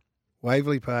Waverley.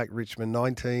 Waverley Park, Richmond,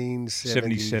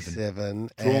 1977.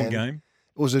 Drawn game.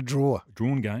 It was a draw.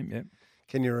 Drawn game, yeah.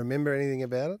 Can you remember anything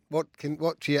about it?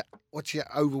 What's your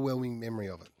overwhelming memory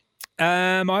of it?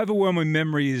 My overwhelming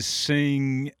memory is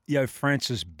seeing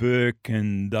Francis Burke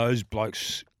and those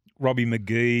blokes, Robbie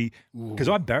McGee, because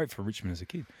I barracked for Richmond as a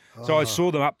kid. So I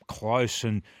saw them up close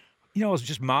and, I was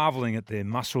just marvelling at their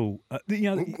muscle.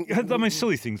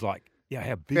 Silly things like,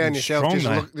 how big and strong they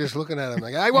are. Just looking at them,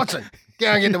 like, hey, Watson, go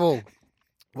and get the ball.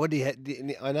 What do you have?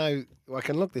 I know I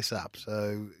can look this up.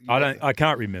 So I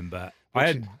can't remember.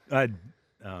 I had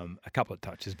a couple of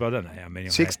touches, but I don't know how many.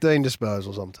 16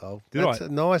 disposals, I'm told. That's a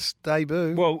nice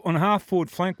debut. Well, on half forward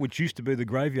flank, which used to be the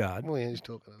graveyard. Well, yeah, he's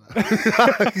talking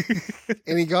about.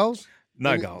 Any goals?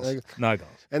 No goals.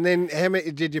 And then how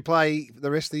many did you play the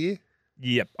rest of the year?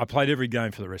 Yep, I played every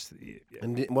game for the rest of the year. Yep.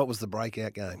 And what was the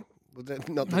breakout game? I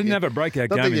didn't have a breakout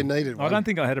game. Not that you needed one. I don't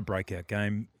think I had a breakout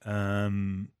game.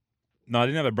 No, I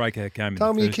didn't have a breakout game.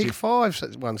 Told me you kicked 5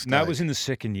 at one stage. No, it was in the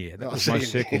second year. That was my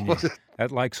second year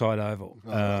at Lakeside Oval,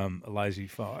 a lazy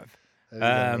 5.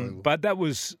 But that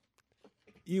was,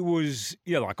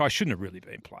 I shouldn't have really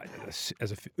been played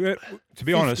as a. To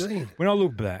be honest, when I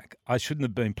look back, I shouldn't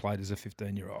have been played as a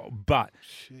 15-year-old. But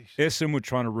Essendon were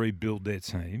trying to rebuild their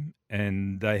team,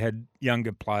 and they had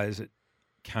younger players that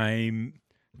came.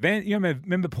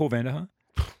 Remember Paul Vanderhaar?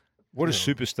 What a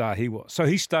superstar he was. So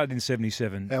he started in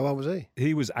 77. How old was he?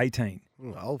 He was 18.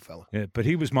 Old fella. Yeah, but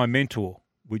he was my mentor,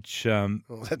 which...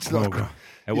 that's not good.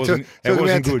 It wasn't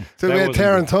good. Talk about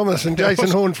Taron Thomas and Jason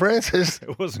Horne-Francis.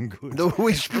 It wasn't good. The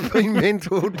wish being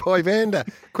mentored by Vander.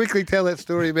 Quickly tell that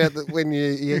story about when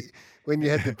you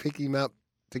had to pick him up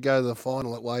to go to the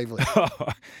final at Waverley.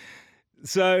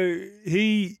 So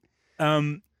we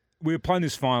were playing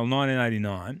this final,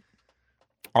 1989.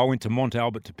 I went to Mont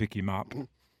Albert to pick him up.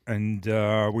 And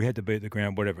we had to be at the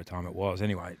ground whatever time it was.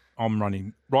 Anyway, I'm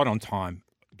running right on time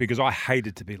because I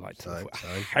hated to be late. I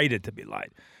hated to be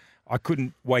late. I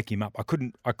couldn't wake him up. I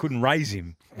couldn't raise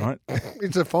him, right?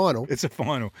 It's a final.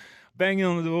 Banging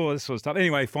on the door, this sort of stuff.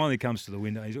 Anyway, he finally comes to the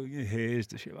window. He's like, here's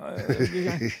the shower.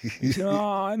 He said,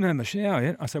 I haven't had my shower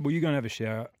yet. I said, well, you're going to have a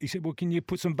shower. He said, well, can you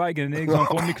put some bacon and eggs on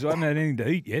for me because I haven't had anything to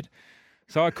eat yet.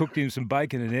 So I cooked him some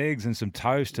bacon and eggs and some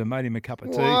toast and made him a cup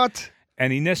of tea. What?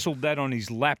 And he nestled that on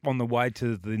his lap on the way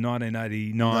to the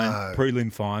 1989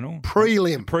 prelim final.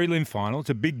 Prelim final. It's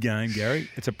a big game, Gary.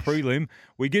 It's a prelim.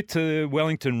 We get to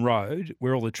Wellington Road,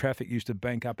 where all the traffic used to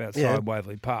bank up outside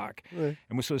Waverley Park. Yeah.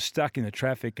 And we're sort of stuck in the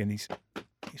traffic, and he's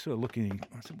sort of looking.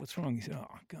 I said, what's wrong? He said,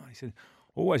 oh, God. He said,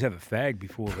 always have a fag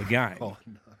before the game. Oh,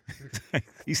 no.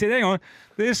 He said, hang on,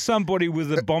 there's somebody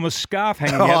with a bomber scarf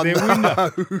hanging out their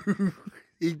window.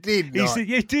 He did. He said,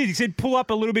 yeah, he did. He said, pull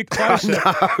up a little bit closer.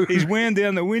 Oh, no. He's wound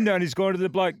down the window and he's gone to the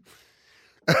bloke.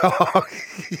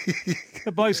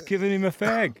 The bloke's giving him a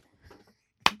fag.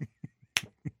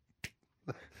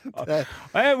 Without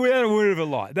a word of a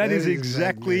lie. That is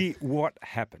exactly what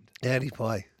happened. How did he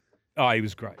play? Oh, he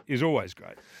was great. He was always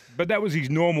great. But that was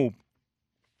his normal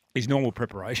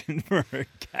preparation for a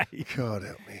game. God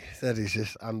help me. That is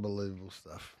just unbelievable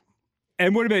stuff.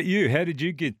 And what about you? How did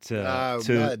you get to...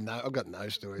 No, I've got no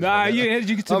stories. How did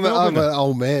you get to Melbourne? I'm an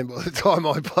old man by the time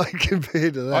I played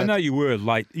compared to that. I know you were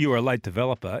late. You were a late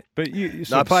developer, but you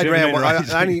I played round one.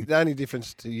 The only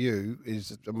difference to you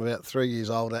is I'm about 3 years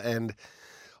older, and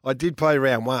I did play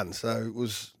round one, so it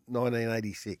was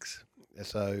 1986.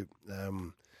 So...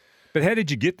 but how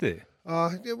did you get there?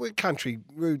 We're country,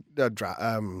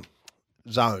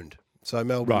 zoned. So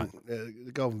Melbourne,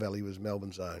 the Golden Valley was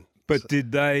Melbourne zone. But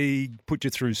did they put you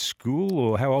through school,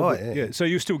 or how old? Yeah. So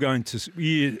you're still going to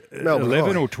year Melbourne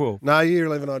 11 or 12? No, year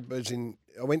 11 I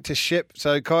went to Shep.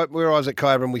 So where I was at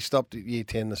Kyabram, we stopped at year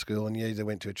 10 the school, and you either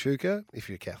went to Echuca, if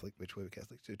you're Catholic, which we were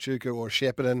Catholic, to Echuca or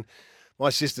Shepparton. My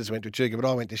sisters went to Echuca, but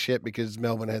I went to Shep because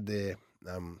Melbourne had their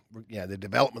their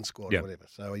development squad or whatever.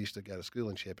 So I used to go to school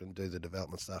in Shepparton and do the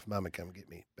development stuff. Mum would come and get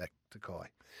me back to Kai.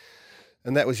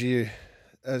 And that was year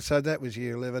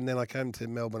 11. Then I came to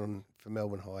Melbourne for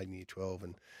Melbourne High in year 12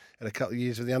 and had a couple of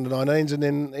years with the under-19s. And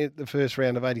then the first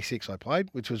round of 86 I played,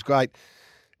 which was great.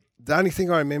 The only thing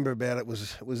I remember about it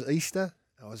was Easter.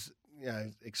 I was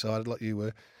excited like you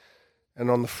were.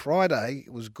 And on the Friday,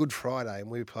 it was Good Friday,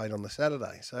 and we played on the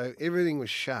Saturday. So everything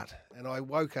was shut. And I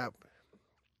woke up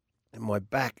and my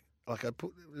back, like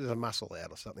there's a muscle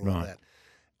out or something like that.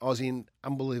 I was in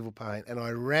unbelievable pain, and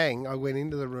I went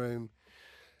into the room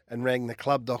and rang the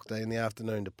club doctor in the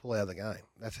afternoon to pull out of the game.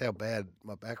 That's how bad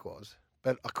my back was.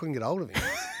 But I couldn't get hold of him.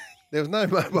 There was no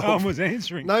mobile. No one was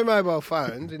answering. No mobile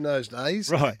phones in those days.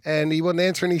 Right. And he wasn't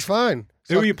answering his phone.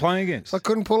 Who were you playing against? So I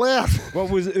couldn't pull out. Who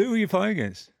were you playing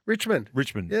against? Richmond.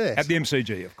 Yeah. At the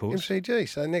MCG, of course. MCG.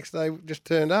 So next day just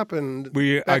turned up and... Were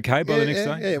you okay by the next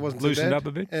day? Yeah, it wasn't loosened too bad. up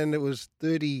a bit? And it was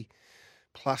 30+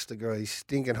 degrees,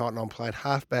 stinking hot, and I'm playing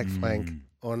half-back flank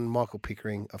on Michael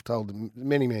Pickering. I've told him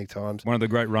many, many times. One of the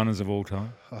great runners of all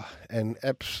time. And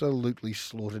absolutely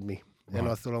slaughtered me. Right. And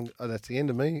I thought, that's the end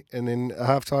of me. And then at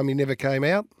half-time, he never came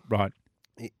out. Right.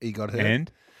 He got hurt.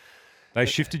 And? They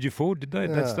shifted you forward, did they,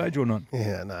 at that stage or not?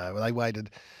 Yeah, no. They waited.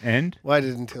 And?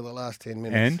 Waited until the last 10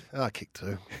 minutes. And? I kicked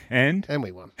 2. And? And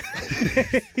we won.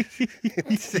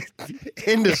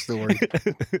 End of story.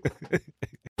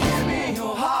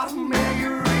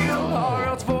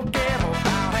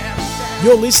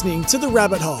 You're listening to The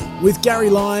Rabbit Hole with Gary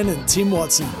Lyon and Tim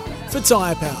Watson. For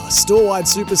Tyre Power, store-wide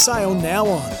super sale now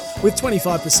on, with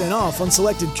 25% off on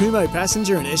selected Kumo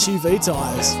passenger and SUV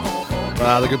tyres.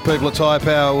 The good people at Tyre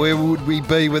Power, where would we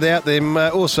be without them?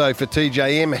 Also for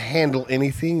TJM, handle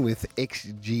anything with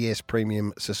XGS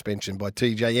Premium Suspension by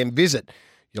TJM. Visit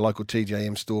your local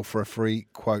TJM store for a free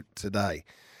quote today.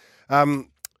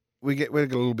 We've got a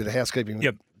little bit of housekeeping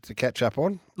to catch up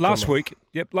on. Last week.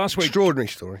 Extraordinary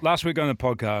story. Last week on the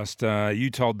podcast, you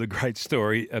told the great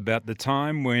story about the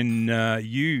time when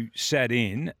you sat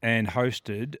in and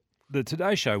hosted the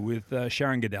Today Show with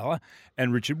Sharon Gadella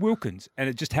and Richard Wilkins. And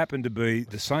it just happened to be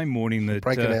the same morning that...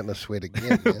 Breaking out in a sweat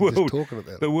again, just talking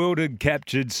about it. The world had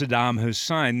captured Saddam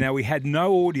Hussein. Now, we had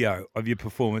no audio of your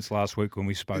performance last week when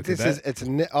we spoke about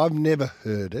it. I've never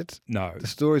heard it. No. The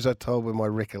stories I told were my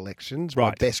recollections,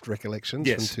 my best recollections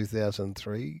from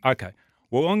 2003. Okay.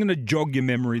 Well, I'm going to jog your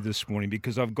memory this morning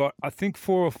because I've got, I think,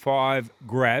 4 or 5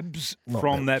 grabs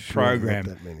from that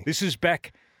program. This is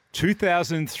back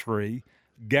 2003,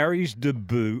 Gary's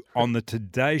debut on the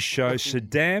Today Show.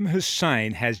 Saddam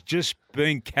Hussein has just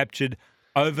been captured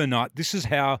overnight. This is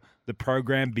how the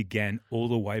program began all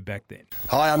the way back then.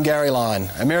 Hi, I'm Gary Lyon.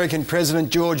 American President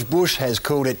George Bush has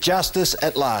called it justice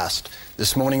at last.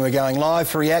 This morning we're going live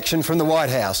for reaction from the White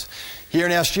House. Here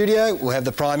in our studio, we'll have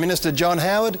the Prime Minister, John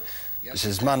Howard. This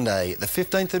is Monday, the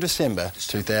 15th of December,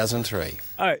 2003.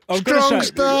 Strong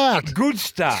start. Good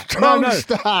start. Strong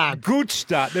start. Good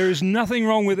start. There is nothing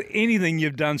wrong with anything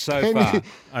you've done so far.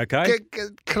 Okay?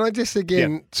 Can I just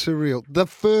again, surreal, the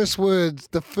first words,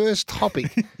 the first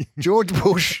topic, George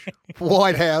Bush,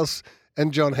 White House,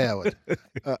 and John Howard.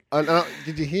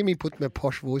 Did you hear me put my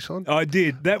posh voice on? I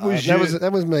did. That was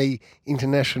that was me,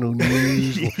 international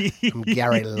news from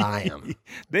Gary Lyon.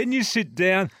 Then you sit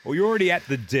down, or you're already at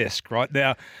the desk, right?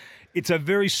 Now, it's a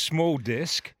very small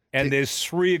desk, and there's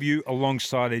 3 of you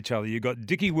alongside each other. You've got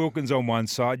Dickie Wilkins on one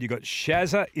side, you've got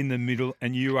Shazza in the middle,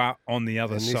 and you are on the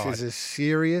other side. This is as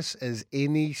serious as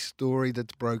any story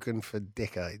that's broken for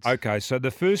decades. Okay, so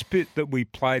the first bit that we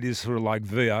played is sort of like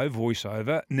VO,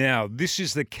 voiceover. Now, this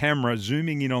is the camera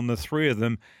zooming in on the 3 of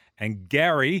them, and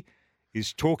Gary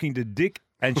is talking to Dick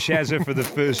and Shazza for the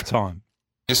first time.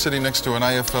 You're sitting next to an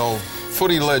AFL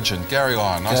footy legend, Gary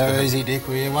Lyon. Nice Go easy, Dick.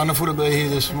 We're wonderful to be here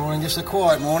this morning. Just a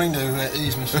quiet morning to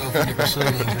ease myself into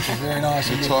proceedings, which is very nice.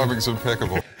 Your timing's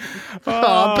impeccable.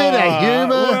 A bit of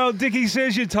humour. Well, Dickie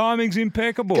says your timing's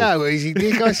impeccable. Go easy,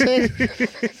 Dick, I said.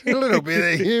 A little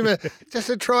bit of humour, just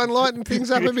to try and lighten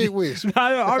things up a bit, Wisp. No,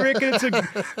 I reckon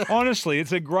honestly,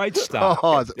 it's a great start.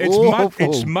 Oh, it's awful.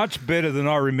 It's much better than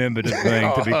I remembered it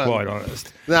being, to be quite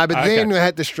honest. No, but then we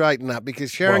had to straighten up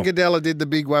because Sharon Gadella did the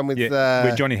big one with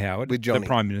Johnny Howard, the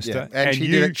Prime Minister, and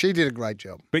she did a great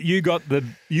job. But you got the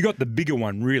bigger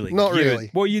one, really. Not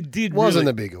really. Well, you did. Wasn't really,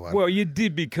 the bigger one. Well, you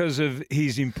did because of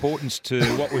his importance to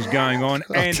what was going on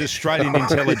and Australian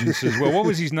intelligence as well. What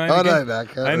was his name I again? know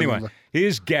that. Anyway,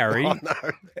 here's Gary. Oh,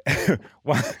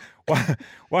 no.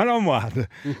 one-on-one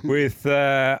with,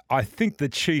 I think, the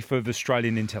Chief of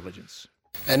Australian Intelligence.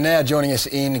 And now joining us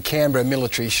in Canberra,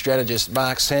 military strategist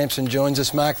Mark Sampson joins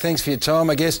us. Mark, thanks for your time.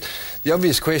 I guess the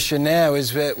obvious question now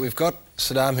is we've got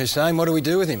Saddam Hussein. What do we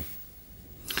do with him?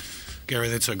 Gary,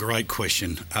 that's a great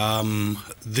question.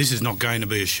 This is not going to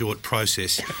be a short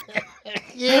process.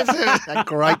 Yes, it's a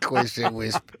great question,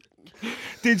 Wisp.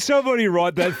 Did somebody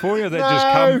write that for you? That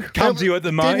just come to you at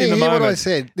the moment. Didn't you hear what I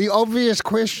said? The obvious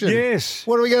question. Yes.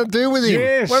 What are we going to do with him?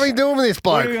 Yes. What are we doing with this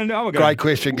bloke? Great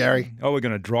question, Gary. Oh, we're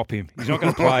going to drop him. He's not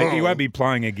going to play. He won't be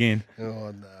playing again.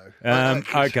 Oh, no.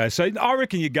 Okay, so I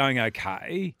reckon you're going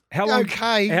okay. How long?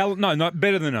 Okay. No, not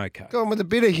better than okay. Gone with a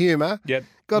bit of humour. Yep.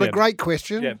 Got a Yep. great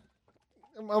question. Yep.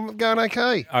 I'm going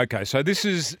okay. Okay, so this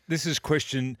is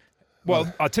question.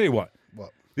 Well, I'll tell you what.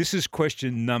 What? This is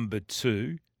question number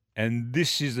 2, and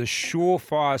this is a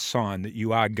surefire sign that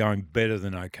you are going better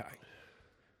than okay.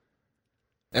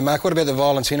 And Mark, what about the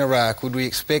violence in Iraq? Would we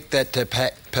expect that to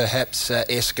perhaps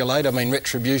escalate? I mean,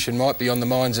 retribution might be on the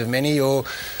minds of many, or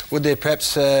would there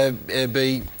perhaps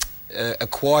be a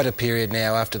quieter period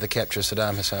now after the capture of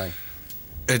Saddam Hussein?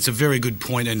 It's a very good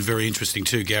point and very interesting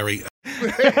too, Gary.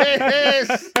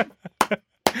 Yes.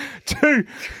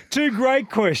 Two great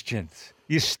questions.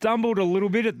 You stumbled a little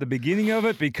bit at the beginning of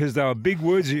it because they were big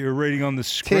words that you were reading on the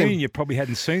screen. Tim, You probably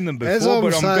hadn't seen them before. As I'm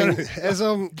but saying, I'm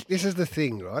gonna... this is the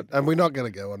thing, right? And we're not going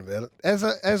to go on about it. As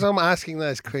I'm asking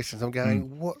those questions, I'm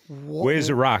going, what Where's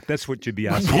Iraq? That's what you'd be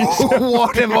asking.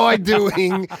 what am I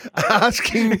doing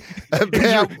asking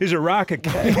about Is Iraq a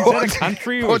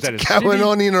country or is what's that a going city?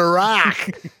 on in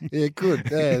Iraq? Yeah, good.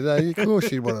 Yeah, no, of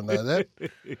course you'd want to know that.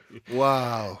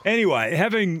 Wow. Anyway,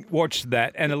 having watched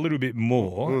that and a little bit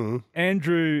more,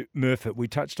 Andrew Murfitt, we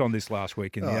touched on this last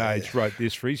week in The Age, wrote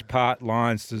this for his part,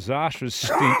 Lions' disastrous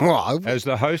stint as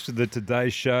the host of the Today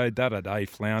Show. He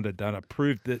floundered,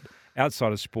 proved that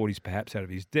outside of sport he's perhaps out of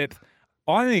his depth.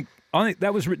 I think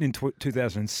that was written in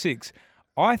 2006.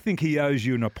 I think he owes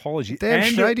you an apology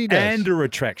and a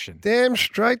retraction. Damn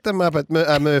straight the Muppet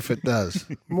Murfitt does.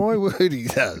 My word, he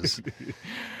does.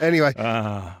 Anyway.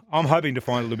 I'm hoping to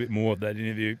find a little bit more of that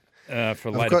interview for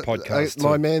a later podcast.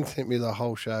 My man sent me the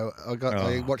whole show.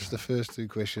 I watched the first 2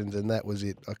 questions and that was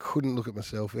it. I couldn't look at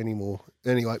myself anymore.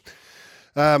 Anyway,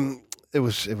 it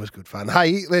was good fun.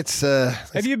 Hey, let's.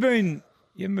 Have you been?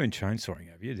 You haven't been chainsawing,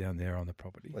 have you, down there on the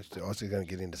property? I was going to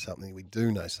get into something we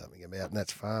do know something about, and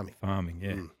that's farming. Farming,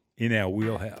 yeah, in our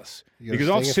wheelhouse. You got Because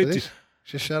a I've stinger said for to. this?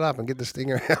 Just shut up and get the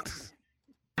stinger out.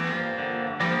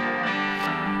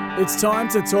 It's time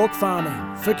to talk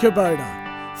farming for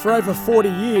Kubota. For over 40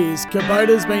 years,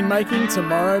 Kubota's been making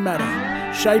tomorrow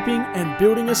matter, shaping and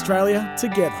building Australia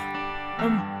together.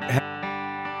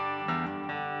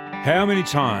 How many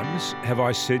times have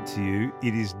I said to you,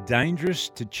 it is dangerous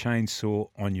to chainsaw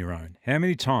on your own? How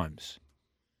many times?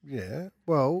 Yeah,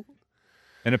 well.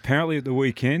 And apparently at the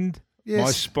weekend, Yes.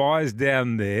 my spies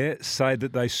down there say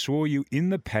that they saw you in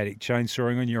the paddock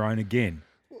chainsawing on your own again.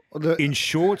 In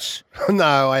shorts?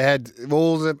 No, I had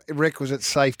all the requisite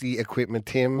safety equipment,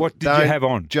 Tim. What did you have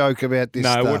on? Joke about this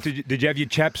stuff. No, what did you have your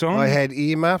chaps on? I had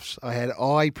earmuffs. I had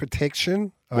eye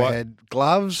protection. What? I had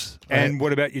gloves. And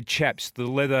what about your chaps, the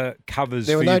leather covers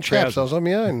There for were your no chaps. trousers? I was on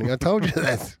my own. I told you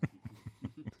that.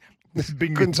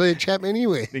 Bing, Couldn't see a chap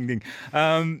anywhere. ding, ding.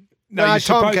 No,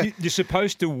 You're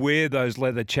supposed to wear those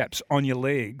leather chaps on your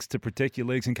legs to protect your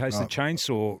legs in case the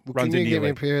chainsaw runs Can you into get your me a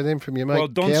leg. pair of them from your mate, Well,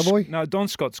 Cowboy? No, Don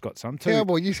Scott's got some too.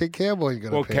 Cowboy, you said Cowboy's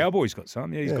got a pair. Cowboy's got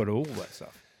some. Yeah, he's got all that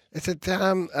stuff. It's a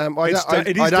I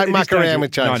It is don't muck around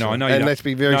with chainsaw. No, I know you and don't. let's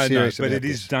be very serious but about it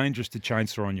is this. dangerous to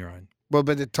chainsaw on your own. Well,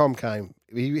 but Tom came.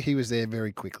 He was there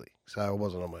very quickly, so I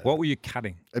wasn't on my own. What were you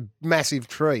cutting? A massive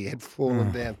tree had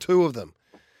fallen down, 2 of them,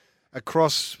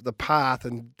 across the path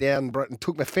and down, and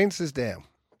took my fences down.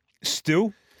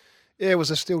 Still? Yeah, it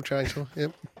was a steel chainsaw.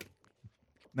 Yep.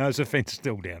 No, it's a fence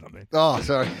still down on there. Oh,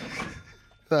 sorry.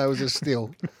 No, it was a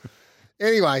steel.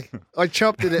 Anyway, I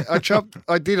chopped it.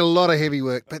 I did a lot of heavy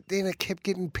work, but then it kept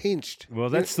getting pinched. Well,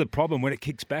 that's the problem when it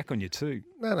kicks back on you too.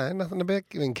 No, nothing about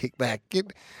giving kickback.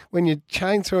 When you're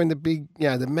chainsawing the big,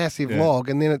 the massive log,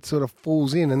 and then it sort of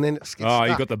falls in, and then it gets stuck.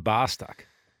 You got the bar stuck.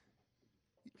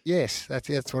 Yes, that's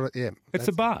what. It's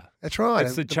a bar. That's right.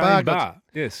 It's the chain bar.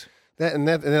 Yes. And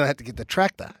then I had to get the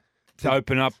tractor To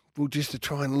open up. well, just to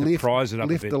try and lift prise it up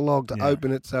a bit. the log to Yeah.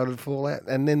 open it so it'd fall out.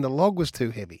 And then the log was too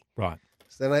heavy, Right.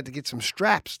 so then I had to get some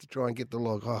straps to try and get the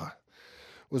log. Oh,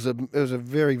 it was a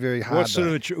very, very hard. What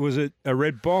sort of was it? A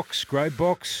red box, grey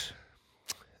box?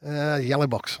 Yellow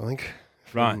box, I think.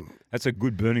 Right. That's a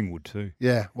good burning wood too.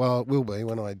 Yeah, well, it will be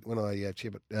when I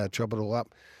chop it all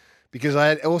up, because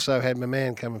I also had my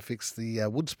man come and fix the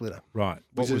wood splitter. Right.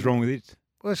 What Which was is- wrong with it?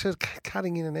 Well, it's just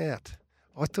cutting in and out.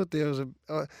 I thought there was a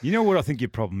You know what I think your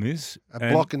problem is?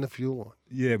 block in the fuel line.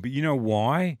 Yeah, but you know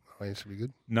why? Oh, this will be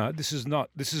good. No, this is not.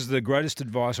 This is the greatest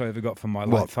advice I ever got from my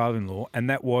What? late father-in-law, and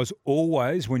that was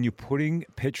always when you're putting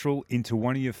petrol into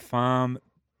one of your farm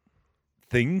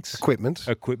things, Equipments,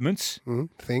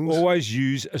 things. always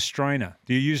use a strainer.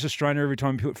 Do you use a strainer every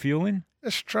time you put fuel in? A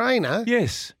strainer,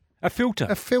 Yes. A filter.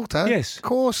 a filter. Yes. Of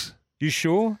course, You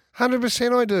sure?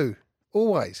 100% I do.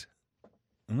 Always.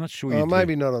 I'm not sure you do.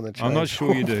 Maybe not on the chainsaw. I'm not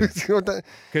sure you do.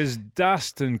 Because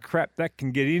dust and crap, that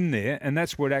can get in there, and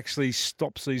that's what actually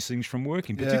stops these things from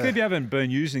working, particularly if you haven't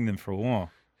been using them for a while.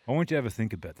 I want you to have a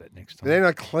think about that next time. Then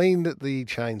I cleaned the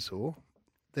chainsaw.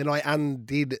 Then I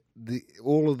undid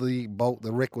all of the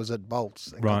requisite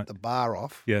bolts and got the bar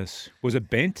off. Yes. Was it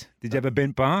bent? Did you have a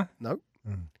bent bar? No.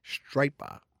 Straight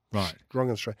bar. Right. Strong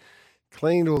and straight.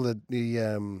 Cleaned all the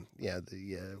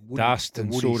wood, dust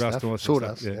and sawdust.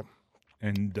 Sawdust, yeah.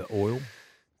 And oil.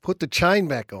 Put the chain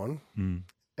back on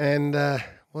and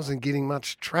wasn't getting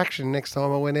much traction next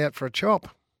time I went out for a chop.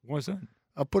 What was that?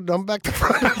 I put it on back to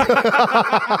front.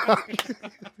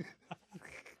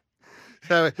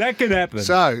 So that can happen.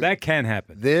 That can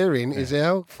happen. Therein is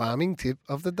our farming tip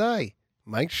of the day.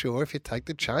 Make sure if you take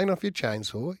the chain off your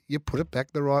chainsaw, you put it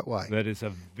back the right way.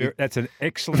 That's an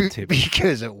excellent tip.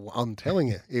 Because I'm telling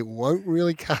you, it won't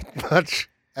really cut much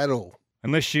at all.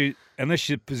 Unless you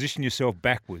position yourself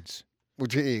backwards.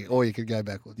 Or you could go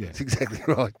backwards. Yeah. That's exactly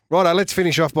right. Righto, let's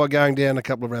finish off by going down a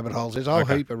couple of rabbit holes. There's a whole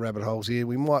heap of rabbit holes here.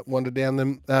 We might wander down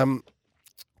them.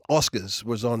 Oscars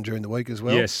was on during the week as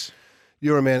well. Yes.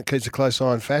 You're a man that keeps a close eye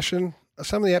on fashion.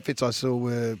 Some of the outfits I saw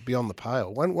were beyond the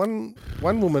pale. One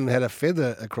woman had a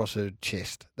feather across her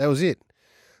chest. That was it.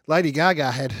 Lady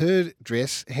Gaga had her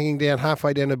dress hanging down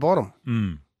halfway down her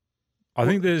bottom. I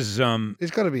think there's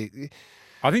there's got to be.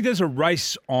 I think there's a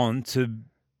race on to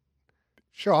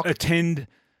attend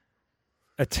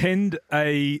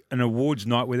an awards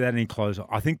night without any clothes on.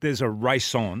 I think there's a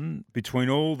race on between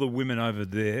all the women over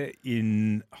there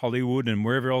in Hollywood and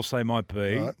wherever else they might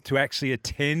be to actually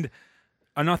attend.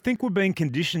 And I think we're being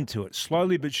conditioned to it.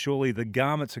 Slowly but surely, the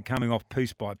garments are coming off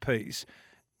piece by piece.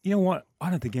 You know what? I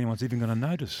don't think anyone's even going to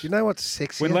notice. You know what's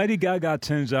sexy? When Lady Gaga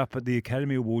turns up at the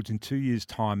Academy Awards in 2 years'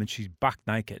 time and she's buck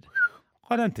naked,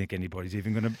 I don't think anybody's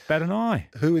even going to bat an eye.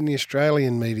 Who in the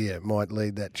Australian media might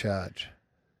lead that charge?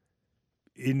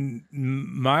 In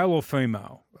male or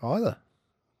female? Either.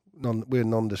 We're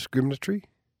non-discriminatory.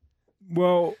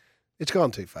 Well, it's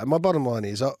gone too far. My bottom line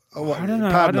is, I don't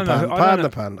know. Pardon the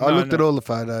pun. I looked at all the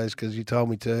photos because you told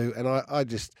me to, and I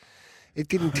just, it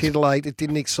didn't titillate. It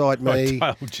didn't excite me.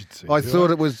 I told you to. I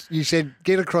thought it was. You said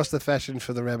get across the fashion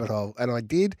for the rabbit hole, and I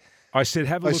did. I said,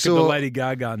 have a look at the Lady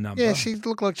Gaga number. Yeah, she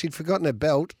looked like she'd forgotten her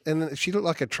belt, and she looked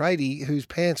like a tradie whose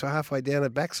pants were halfway down her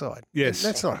backside. Yes.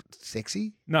 That's not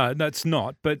sexy. No, that's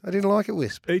not. But I didn't like it,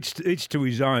 Wisp. Each to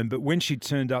his own. But when she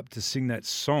turned up to sing that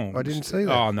song, I didn't see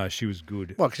that. Oh, no, she was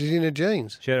good. What, because she's in her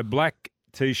jeans? She had a black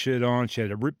T-shirt on. She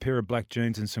had a ripped pair of black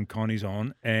jeans and some connies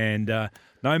on, and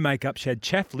no makeup. She had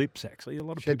chaffed lips, actually. A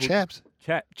lot of people. She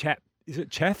had chaps? Is it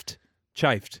chaffed?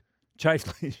 Chafed.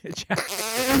 Chafed.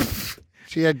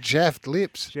 She had chaffed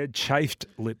lips. She had chafed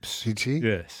lips. Did she?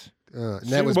 Yes.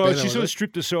 She sort of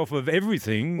stripped herself of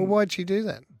everything. Well, why'd she do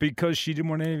that? Because she didn't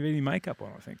want to have any makeup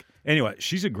on, I think. Anyway,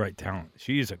 she's a great talent.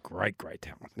 She is a great, great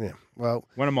talent. Yeah, well.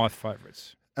 One of my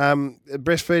favourites.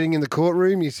 Breastfeeding in the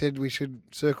courtroom, you said we should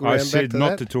circle around back to that. I said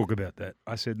not to talk about that.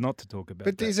 I said not to talk about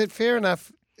that. But is it fair enough?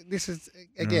 This is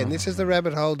the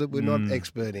rabbit hole that we're not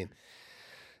expert in.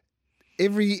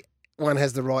 Everyone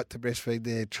has the right to breastfeed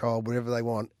their child wherever they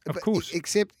want. Of course.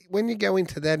 Except when you go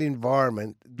into that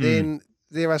environment, then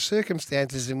there are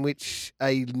circumstances in which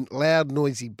a loud,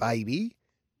 noisy baby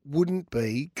wouldn't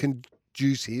be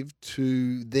conducive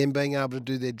to them being able to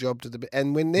do their job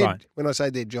and when I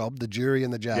say their job, the jury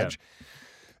and the judge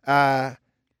are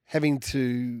having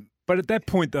to. But at that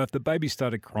point, though, if the baby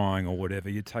started crying or whatever,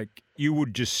 you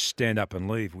would just stand up and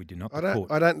leave, would you not?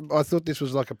 I thought this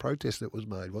was like a protest that was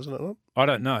made, wasn't it? I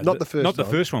don't know. Not the first. Not the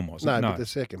first one, was it? No, but the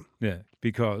second. Yeah,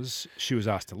 because she was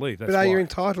asked to leave. That's but are you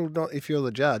entitled, not if you're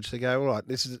the judge, to go, all right,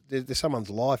 there's someone's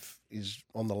life is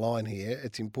on the line here.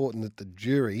 It's important that the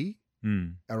jury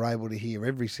are able to hear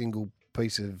every single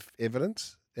piece of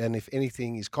evidence. And if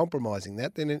anything is compromising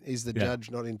that, then is the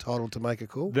judge not entitled to make a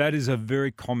call? That is a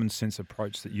very common sense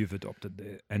approach that you've adopted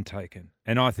there and taken.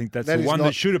 And I think that's the one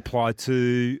that should apply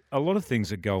to a lot of things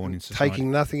that go on in society.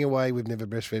 Taking nothing away, we've never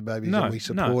breastfed babies. No, and we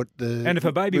support And if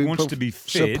a baby wants to be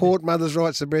fed. Support mothers'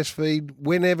 rights to breastfeed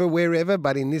whenever, wherever,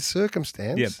 but in this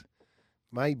circumstance,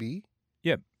 maybe.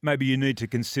 Yeah, maybe you need to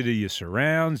consider your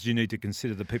surrounds. You need to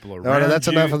consider the people around you. That's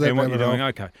enough of that. And what you're doing.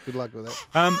 Okay. Good luck with that.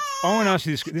 I want to ask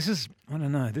you this. This is, I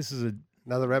don't know, this is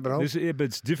another rabbit hole? But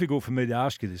it's difficult for me to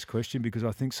ask you this question because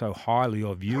I think so highly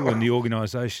of you and the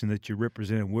organisation that you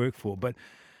represent and work for. But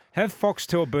Have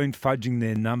Foxtel been fudging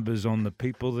their numbers on the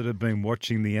people that have been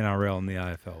watching the NRL and the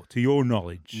AFL, to your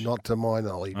knowledge? Not to my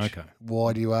knowledge. Okay.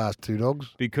 Why do you ask, Two Dogs?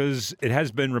 Because it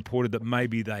has been reported that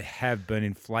maybe they have been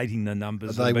inflating the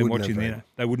numbers. They been wouldn't watching have been.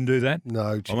 They wouldn't do that?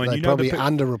 No, I mean, they probably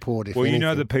underreport, if Well, anything. you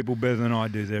know the people better than I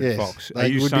do there at Yes, Fox. they Are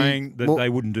you would be saying that more- they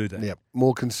wouldn't do that? Yeah,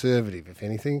 more conservative, if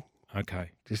anything,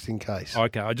 Okay. just in case.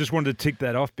 Okay, I just wanted to tick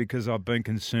that off because I've been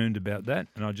concerned about that,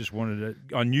 and I just wanted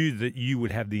to. I knew that you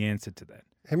would have the answer to that.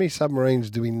 How many submarines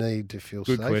do we need to feel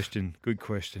Good safe? question. Good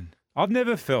question. I've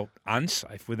never felt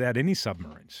unsafe without any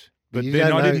submarines, but You then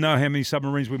don't I know- didn't know how many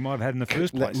submarines we might have had in the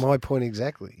first place. My point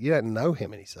exactly. You don't know how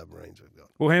many submarines we've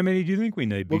got. Well, how many do you think we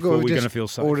need We've before we're just going to feel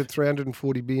safe? ordered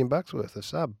 $340 billion worth of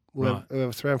sub. We'll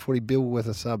have 340 bill worth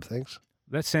of sub, thanks.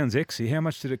 That sounds exy. How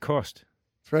much did it cost?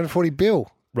 340 bill.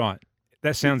 Right.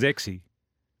 That sounds exy.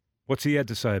 What's he had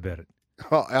to say about it?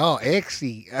 Oh,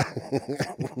 exy.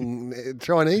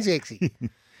 Chinese exy.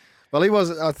 Well, he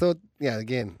was. I thought,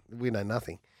 again, we know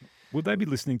nothing. Would they be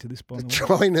listening to this, by the way?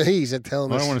 Chinese are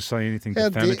telling I us. don't want to say anything How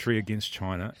defamatory against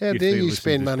China. How if dare they're you listening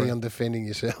spend to this money program. on defending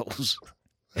yourselves?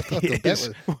 I thought Yes.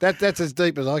 that's as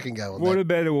deep as I can go on What that.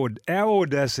 about our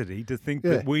audacity to think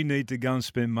that we need to go and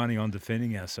spend money on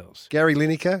defending ourselves? Gary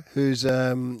Lineker, who's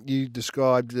you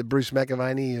described the Bruce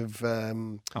McAvaney of.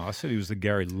 I said he was the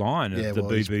Gary Lyon of the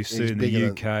well, he's BBC and the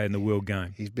bigger UK and the World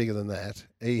Game. He's bigger than that.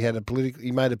 He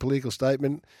made a political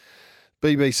statement.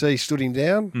 BBC stood him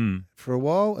down for a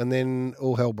while, and then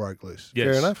all hell broke loose. Yes.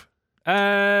 Fair enough.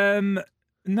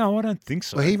 No, I don't think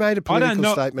so. Well, he made a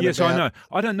political statement. Yes, about, I know.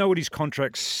 I don't know what his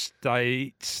contract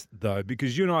states, though,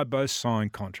 because you and I both sign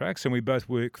contracts and we both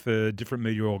work for different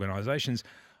media organisations.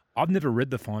 I've never read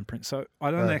the fine print, so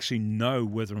I don't actually know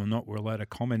whether or not we're allowed to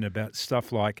comment about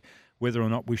stuff like whether or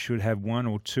not we should have 1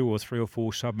 or 2 or 3 or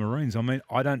 4 submarines. I mean,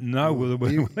 I don't know whether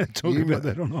we're allowed to talk about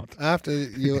that or not. After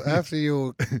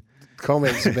your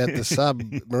comments about the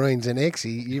submarines and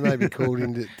Exy, you may be called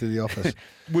into the office.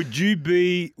 Would you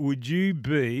be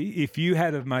if you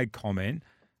had have made comment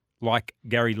like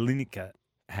Gary Lineker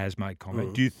has made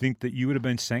comment? Do you think that you would have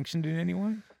been sanctioned in any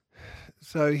way?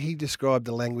 So he described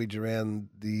the language around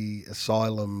the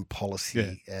asylum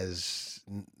policy as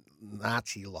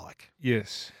Nazi-like.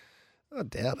 Yes. I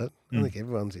doubt it. I think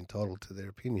everyone's entitled to their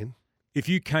opinion. If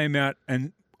you came out,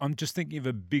 and I'm just thinking of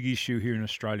a big issue here in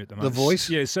Australia at the moment. The Voice?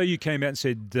 Yeah, so you came out and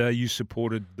said you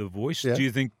supported The Voice. Yeah. Do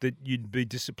you think that you'd be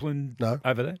disciplined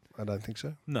over that? I don't think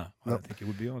so. No, I don't think it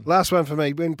would be on. Last one for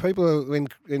me.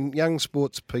 When young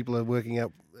sports people are working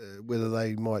out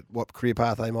what career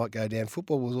path they might go down,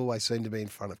 football was always seen to be in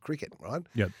front of cricket, right?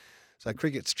 Yep. So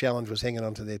cricket's challenge was hanging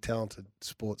on to their talented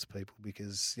sports people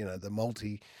because,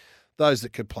 those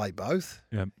that could play both,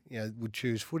 would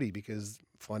choose footy because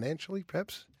financially,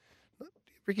 perhaps.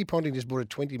 Ricky Ponting just bought a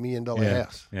 $20 million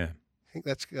house. Yeah. I think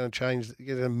that's going to change,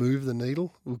 going to move the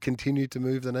needle. Will continue to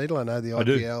move the needle. I know the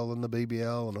IPL and the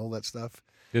BBL and all that stuff.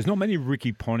 There's not many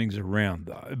Ricky Pontings around,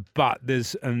 though, but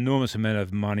there's an enormous amount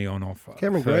of money on offer.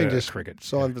 Cameron for Green just cricket.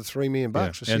 signed for $3 million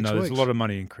for 6 weeks. There's a lot of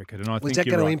money in cricket, and I Was think that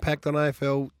you're going to right. impact on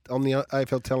the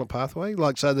AFL talent pathway?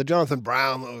 Like, so the Jonathan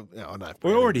Brown, I don't know.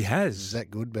 Well, it already has. Is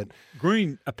that good? But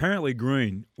Green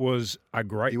was a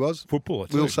great footballer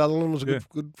too. Will Sutherland was a good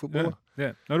footballer.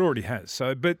 Yeah, it already has.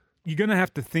 So, but you're going to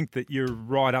have to think that you're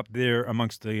right up there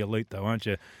amongst the elite, though, aren't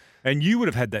you? And you would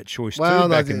have had that choice too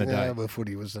back in the day. Well,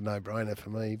 footy was a no-brainer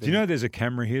for me. Do you know there's a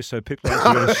camera here, so people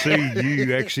are going to see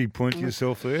you actually point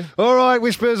yourself there? All right,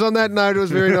 Whispers, on that note, it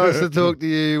was very nice to talk to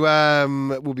you.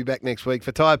 We'll be back next week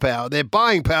for Tyre Power. Their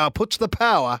buying power puts the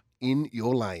power in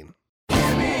your lane.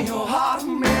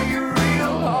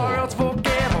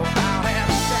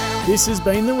 This has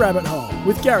been The Rabbit Hole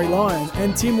with Gary Lyon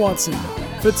and Tim Watson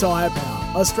for Tyre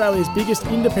Power, Australia's biggest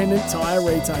independent tyre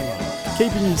retailer.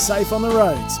 Keeping you safe on the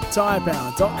roads.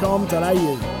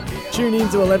 tyrepower.com.au. Tune in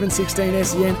to 11:16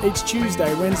 SEN each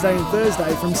Tuesday, Wednesday and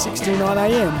Thursday from 6 to 9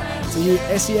 a.m. to hear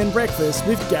SEN Breakfast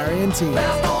with Gary and Tim.